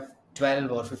 they have 12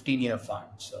 or 15-year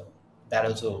funds. So that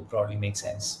also probably makes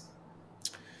sense.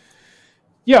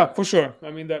 Yeah, for sure.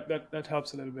 I mean, that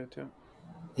helps a little bit. Yeah.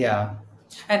 Yeah.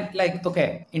 And like,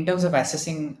 okay, in terms of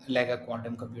assessing like a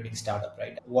quantum computing startup,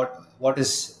 right? What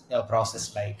is the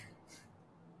process like?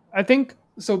 I think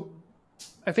so.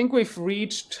 I think we've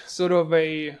reached sort of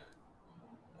a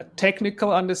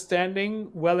technical understanding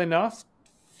well enough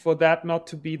for that not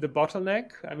to be the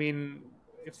bottleneck. I mean,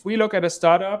 if we look at a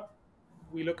startup,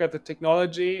 we look at the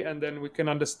technology, and then we can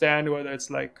understand whether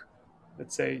it's, like,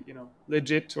 let's say,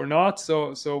 legit or not.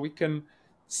 So we can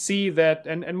see that,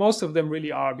 and most of them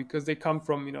really are, because they come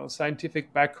from,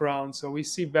 scientific background. So we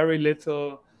see very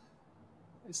little,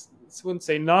 I wouldn't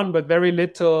say none, but very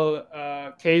little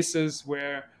cases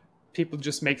where people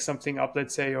just make something up,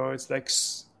 let's say, or it's like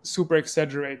super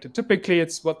exaggerated. Typically,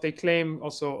 it's what they claim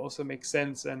also makes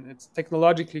sense and it's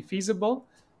technologically feasible.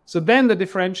 So then the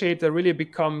differentiator really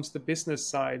becomes the business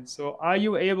side. So are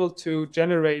you able to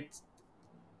generate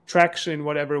traction in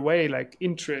whatever way, like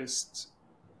interest,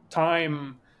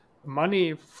 time,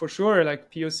 money, for sure,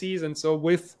 like POCs and so,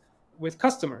 with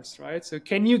customers, right? So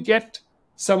can you get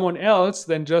someone else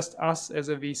than just us as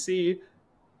a VC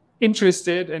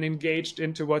interested and engaged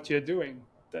into what you're doing?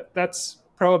 That's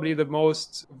probably the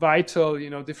most vital,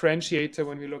 differentiator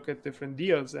when we look at different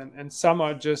deals. And some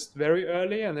are just very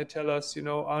early and they tell us,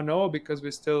 oh no, because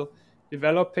we're still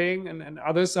developing, and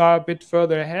others are a bit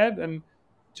further ahead and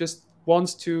just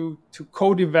wants to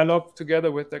co-develop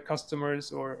together with their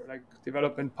customers or like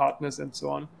development partners and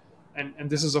so on. And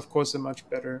this is of course a much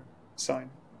better sign.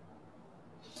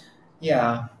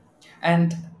 Yeah.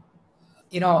 And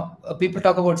people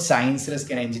talk about science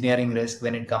risk and engineering risk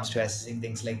when it comes to assessing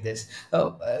things like this.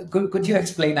 Could you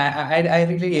explain? I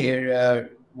really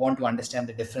want to understand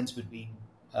the difference between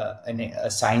a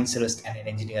science risk and an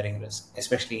engineering risk,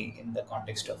 especially in the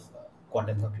context of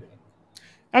quantum computing.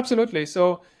 Absolutely.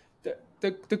 So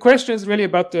the question is really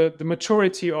about the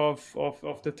maturity of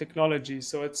the technology.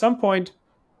 So at some point,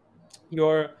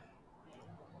 you're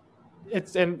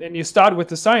it's and you start with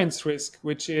the science risk,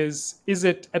 which is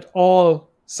it at all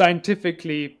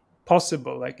scientifically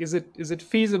possible? Like, is it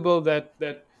feasible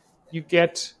that you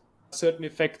get certain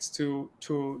effects to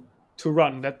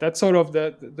run? That's sort of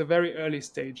the very early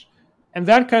stage, and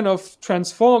that kind of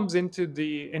transforms into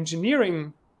the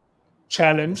engineering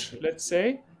challenge, let's say,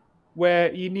 where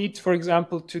you need, for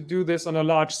example, to do this on a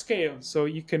large scale. So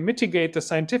you can mitigate the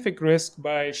scientific risk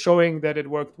by showing that it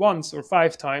worked once or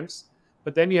 5 times,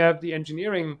 but then you have the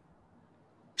engineering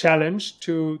challenge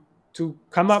to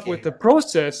come up with Scale. a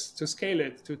process to scale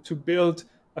it, to build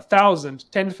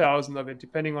 1,000, 10,000 of it,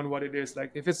 depending on what it is.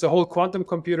 Like if it's a whole quantum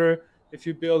computer, if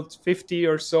you build 50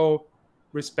 or so,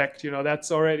 respect,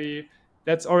 that's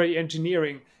already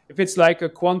engineering. If it's like a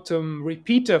quantum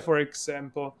repeater, for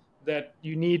example, that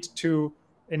you need to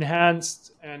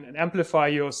enhance and amplify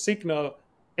your signal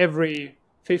every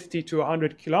 50 to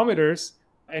 100 kilometers,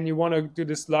 and you want to do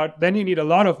this large, then you need a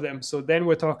lot of them. So then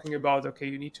we're talking about, okay,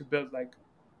 you need to build like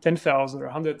 10,000 or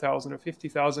 100,000 or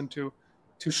 50,000 to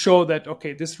show that,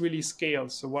 okay, this really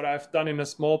scales. So what I've done in a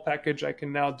small package, I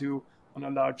can now do on a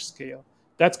large scale.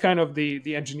 That's kind of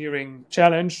the engineering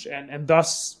challenge, and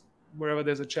thus wherever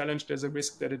there's a challenge, there's a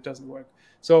risk that it doesn't work.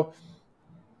 So,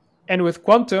 and with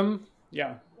quantum,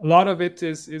 yeah, a lot of it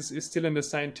is still in the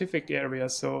scientific area.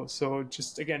 So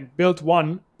just again, build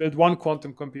one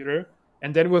quantum computer,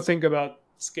 and then we'll think about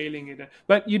scaling it.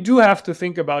 But you do have to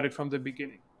think about it from the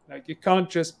beginning. Like you can't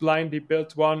just blindly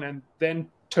build one and then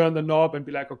turn the knob and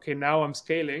be like, okay, now I'm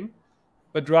scaling.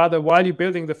 But rather, while you're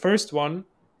building the first one,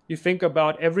 you think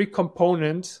about every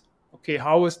component. Okay,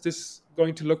 how is this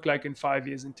going to look like in 5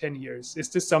 years, in 10 years? Is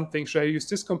this something, should I use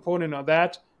this component or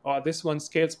that? Or this one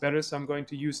scales better, so I'm going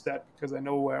to use that because I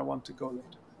know where I want to go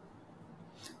later.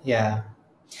 Yeah.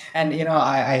 And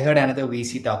I heard another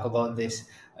VC talk about this.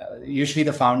 Usually,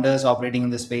 the founders operating in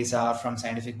the space are from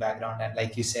scientific background, and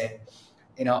like you said,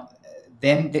 you know,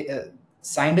 then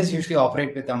scientists usually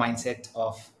operate with a mindset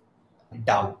of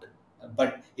doubt.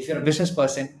 But if you're a business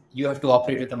person, you have to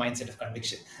operate with the mindset of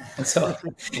conviction. So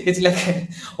it's like an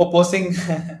opposing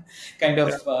kind Yeah,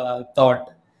 of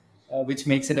thought, which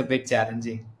makes it a bit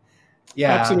challenging.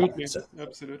 Yeah. absolutely,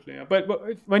 absolutely. But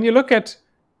when you look at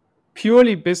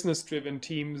purely business driven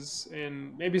teams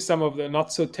in maybe some of the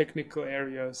not so technical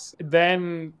areas,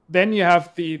 then you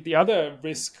have the other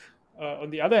risk, on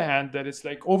the other hand, that it's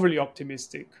like overly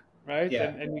optimistic, right? Yeah.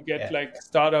 And you get Yeah. like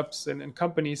startups and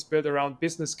companies built around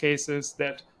business cases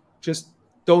that just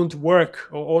don't work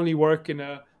or only work in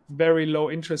a very low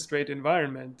interest rate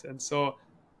environment. And so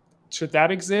should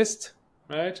that exist,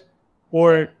 right? Yeah.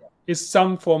 Or is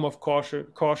some form of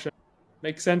caution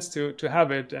makes sense to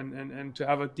have it, and to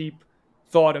have a deep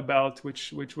thought about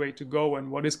which way to go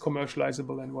and what is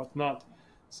commercializable and what not.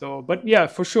 So, but yeah,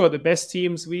 for sure, the best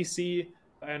teams we see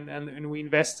and we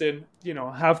invest in,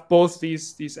 have both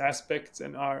these aspects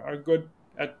and are good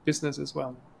at business as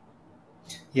well.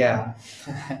 Yeah.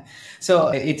 So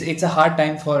it's a hard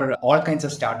time for all kinds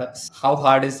of startups. How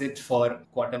hard is it for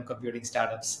quantum computing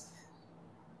startups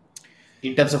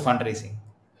in terms of fundraising?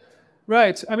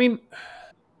 Right. I mean,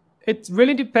 it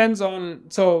really depends on,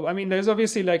 so I mean, there's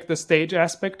obviously like the stage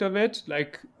aspect of it.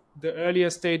 Like the earlier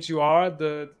stage you are,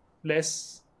 the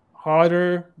less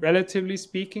harder, relatively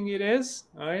speaking, it is,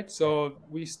 right? So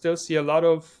we still see a lot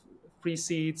of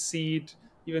pre-seed, seed,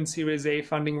 even Series A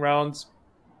funding rounds.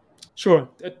 Sure,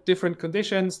 at different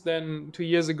conditions than 2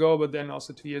 years ago, but then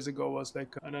also 2 years ago was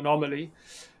like an anomaly.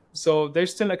 So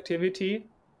there's still activity.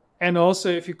 And also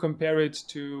if you compare it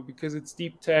to, because it's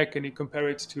deep tech, and you compare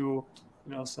it to,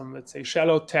 some, let's say,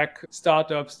 shallow tech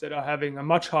startups that are having a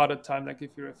much harder time, like if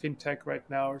you're a fintech right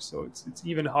now or so, it's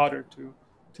even harder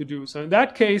to do. So in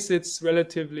that case, it's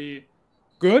relatively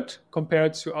good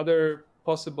compared to other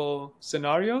possible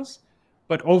scenarios.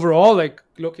 But overall, like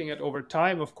looking at over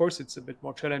time, of course, it's a bit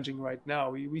more challenging right now.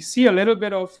 We see a little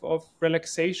bit of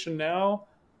relaxation now,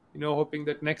 hoping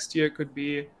that next year could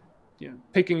be,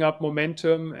 picking up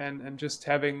momentum and just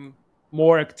having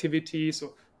more activity.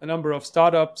 So the number of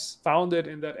startups founded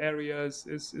in that area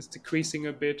is decreasing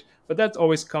a bit, but that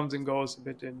always comes and goes a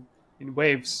bit in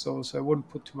waves. So I wouldn't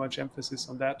put too much emphasis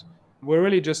on that. We're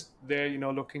really just there,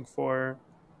 looking for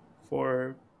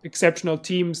exceptional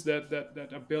teams that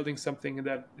are building something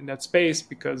in that space,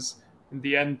 because in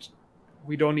the end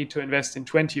we don't need to invest in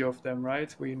 20 of them,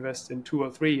 right? We invest in 2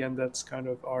 or 3, and that's kind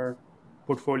of our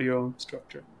portfolio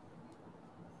structure.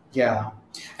 Yeah.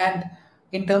 And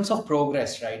in terms of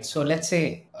progress, right? So let's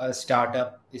say a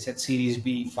startup is at Series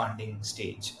B funding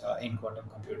stage in quantum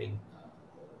computing.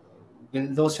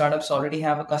 Will those startups already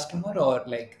have a customer, or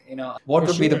like, what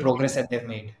For would be the sure. progress that they've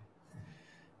made?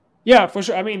 Yeah, for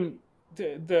sure. I mean,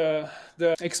 the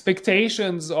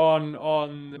expectations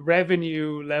on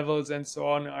revenue levels and so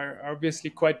on are obviously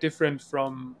quite different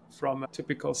from a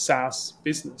typical SaaS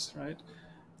business, right?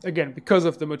 Again, because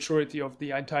of the maturity of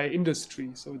the entire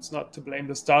industry. So it's not to blame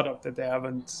the startup that they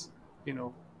haven't, you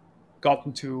know,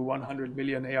 gotten to 100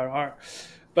 million ARR.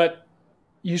 But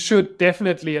you should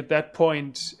definitely at that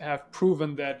point have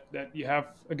proven that you have,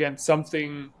 again,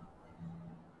 something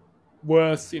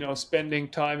worth, spending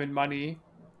time and money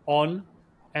on.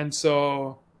 And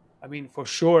so, I mean, for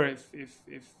sure,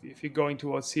 if you're going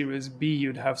towards Series B,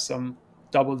 you'd have some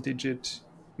double digit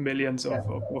millions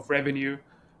of revenue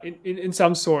in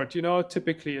some sort.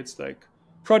 Typically it's like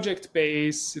project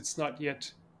based. It's not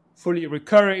yet fully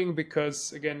recurring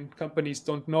because, again, companies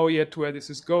don't know yet where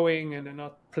this is going and they're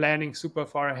not planning super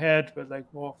far ahead, but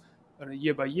like more on a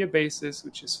year by year basis,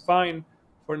 which is fine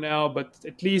for now. But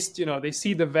at least, they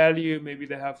see the value. Maybe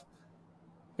they have,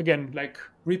 again, like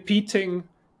repeating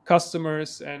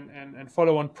customers and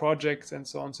follow on projects and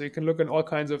so on. So you can look at all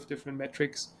kinds of different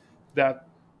metrics that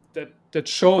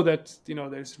show that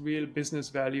there's real business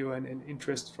value and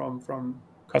interest from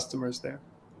customers there.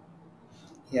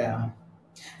 Yeah.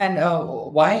 And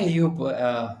why are you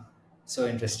so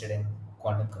interested in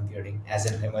quantum computing as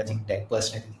an emerging tech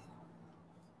personally?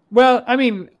 Well, I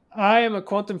mean, I am a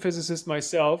quantum physicist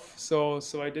myself, so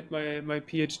I did my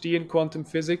PhD in quantum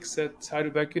physics at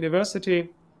Heidelberg University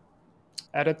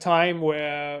at a time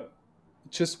where it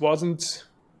just wasn't,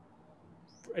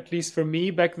 at least for me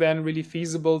back then, really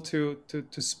feasible to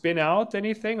spin out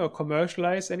anything or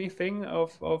commercialize anything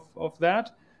of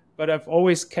that. But I've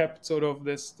always kept sort of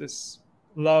this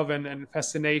love and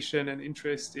fascination and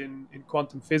interest in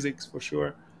quantum physics, for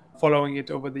sure, following it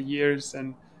over the years.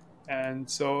 And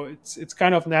so it's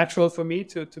kind of natural for me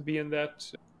to be in that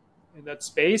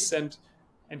space, and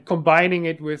combining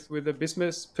it with a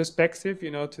business perspective,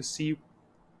 to see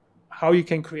how you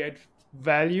can create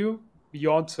value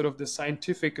beyond sort of the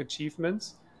scientific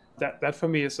achievements. That for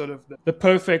me is sort of the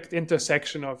perfect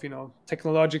intersection of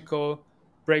technological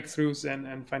breakthroughs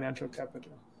and financial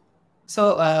capital.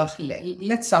 So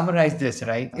let's summarize this,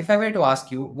 right? If I were to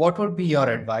ask you, what would be your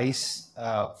advice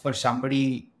for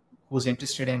somebody who's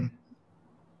interested in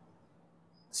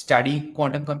study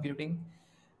quantum computing,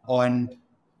 on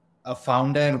a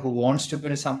founder who wants to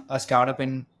build a startup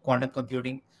in quantum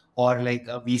computing, or like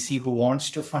a VC who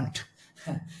wants to fund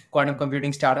quantum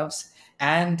computing startups,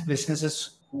 and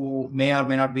businesses who may or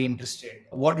may not be interested?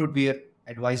 What would be your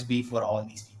advice be for all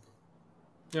these people?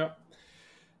 Yeah.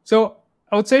 So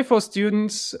I would say for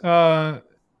students, I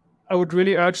would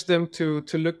really urge them to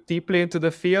look deeply into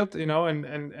the field,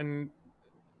 and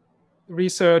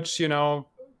research,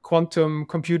 quantum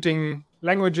computing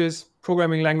languages,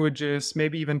 programming languages,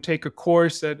 maybe even take a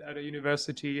course at a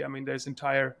university. I mean, there's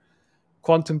entire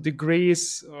quantum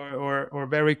degrees or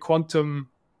very quantum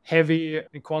heavy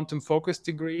and quantum focused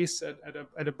degrees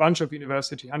at a bunch of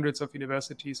universities, hundreds of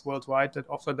universities worldwide that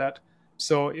offer that.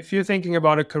 So if you're thinking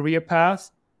about a career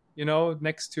path,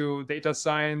 next to data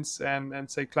science and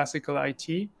say classical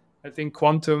IT, I think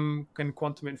quantum and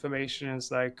quantum information is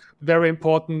like very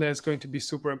important. It's going to be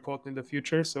super important in the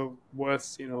future. So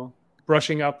worth,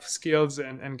 brushing up skills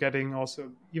and getting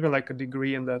also even like a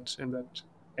degree in that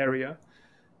area.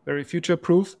 Very future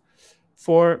proof.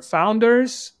 For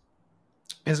founders,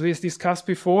 as we discussed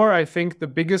before, I think the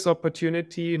biggest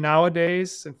opportunity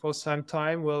nowadays and for some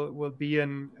time will be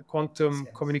in quantum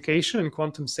communication and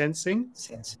quantum sensing.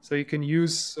 So you can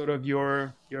use sort of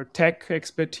your tech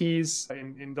expertise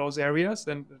in those areas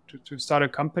and to start a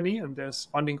company, and there's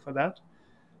funding for that.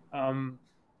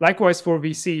 Likewise for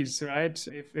VCs, right?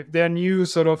 If they're new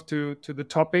sort of to the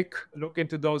topic, look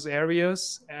into those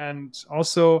areas, and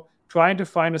also trying to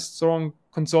find a strong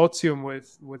consortium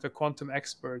with a quantum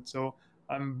expert. So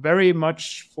I'm very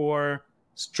much for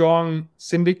strong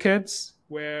syndicates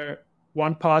where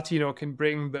one party, can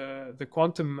bring the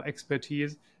quantum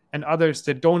expertise, and others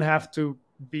that don't have to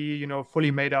be,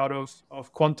 fully made out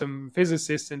of quantum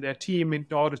physicists in their team in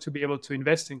order to be able to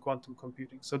invest in quantum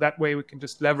computing. So that way we can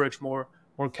just leverage more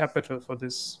capital for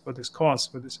this cause,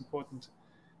 for this important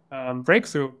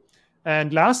breakthrough.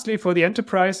 And lastly, for the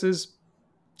enterprises,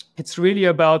 it's really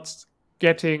about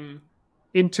getting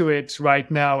into it right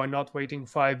now and not waiting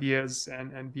 5 years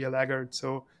and be a laggard.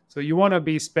 So you want to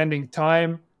be spending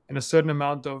time and a certain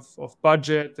amount of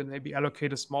budget, and maybe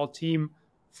allocate a small team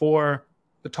for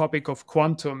the topic of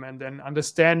quantum, and then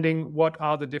understanding what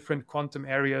are the different quantum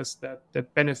areas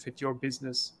that benefit your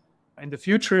business in the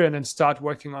future, and then start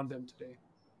working on them today.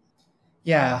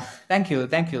 Yeah, thank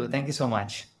you so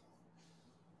much.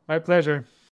 My pleasure.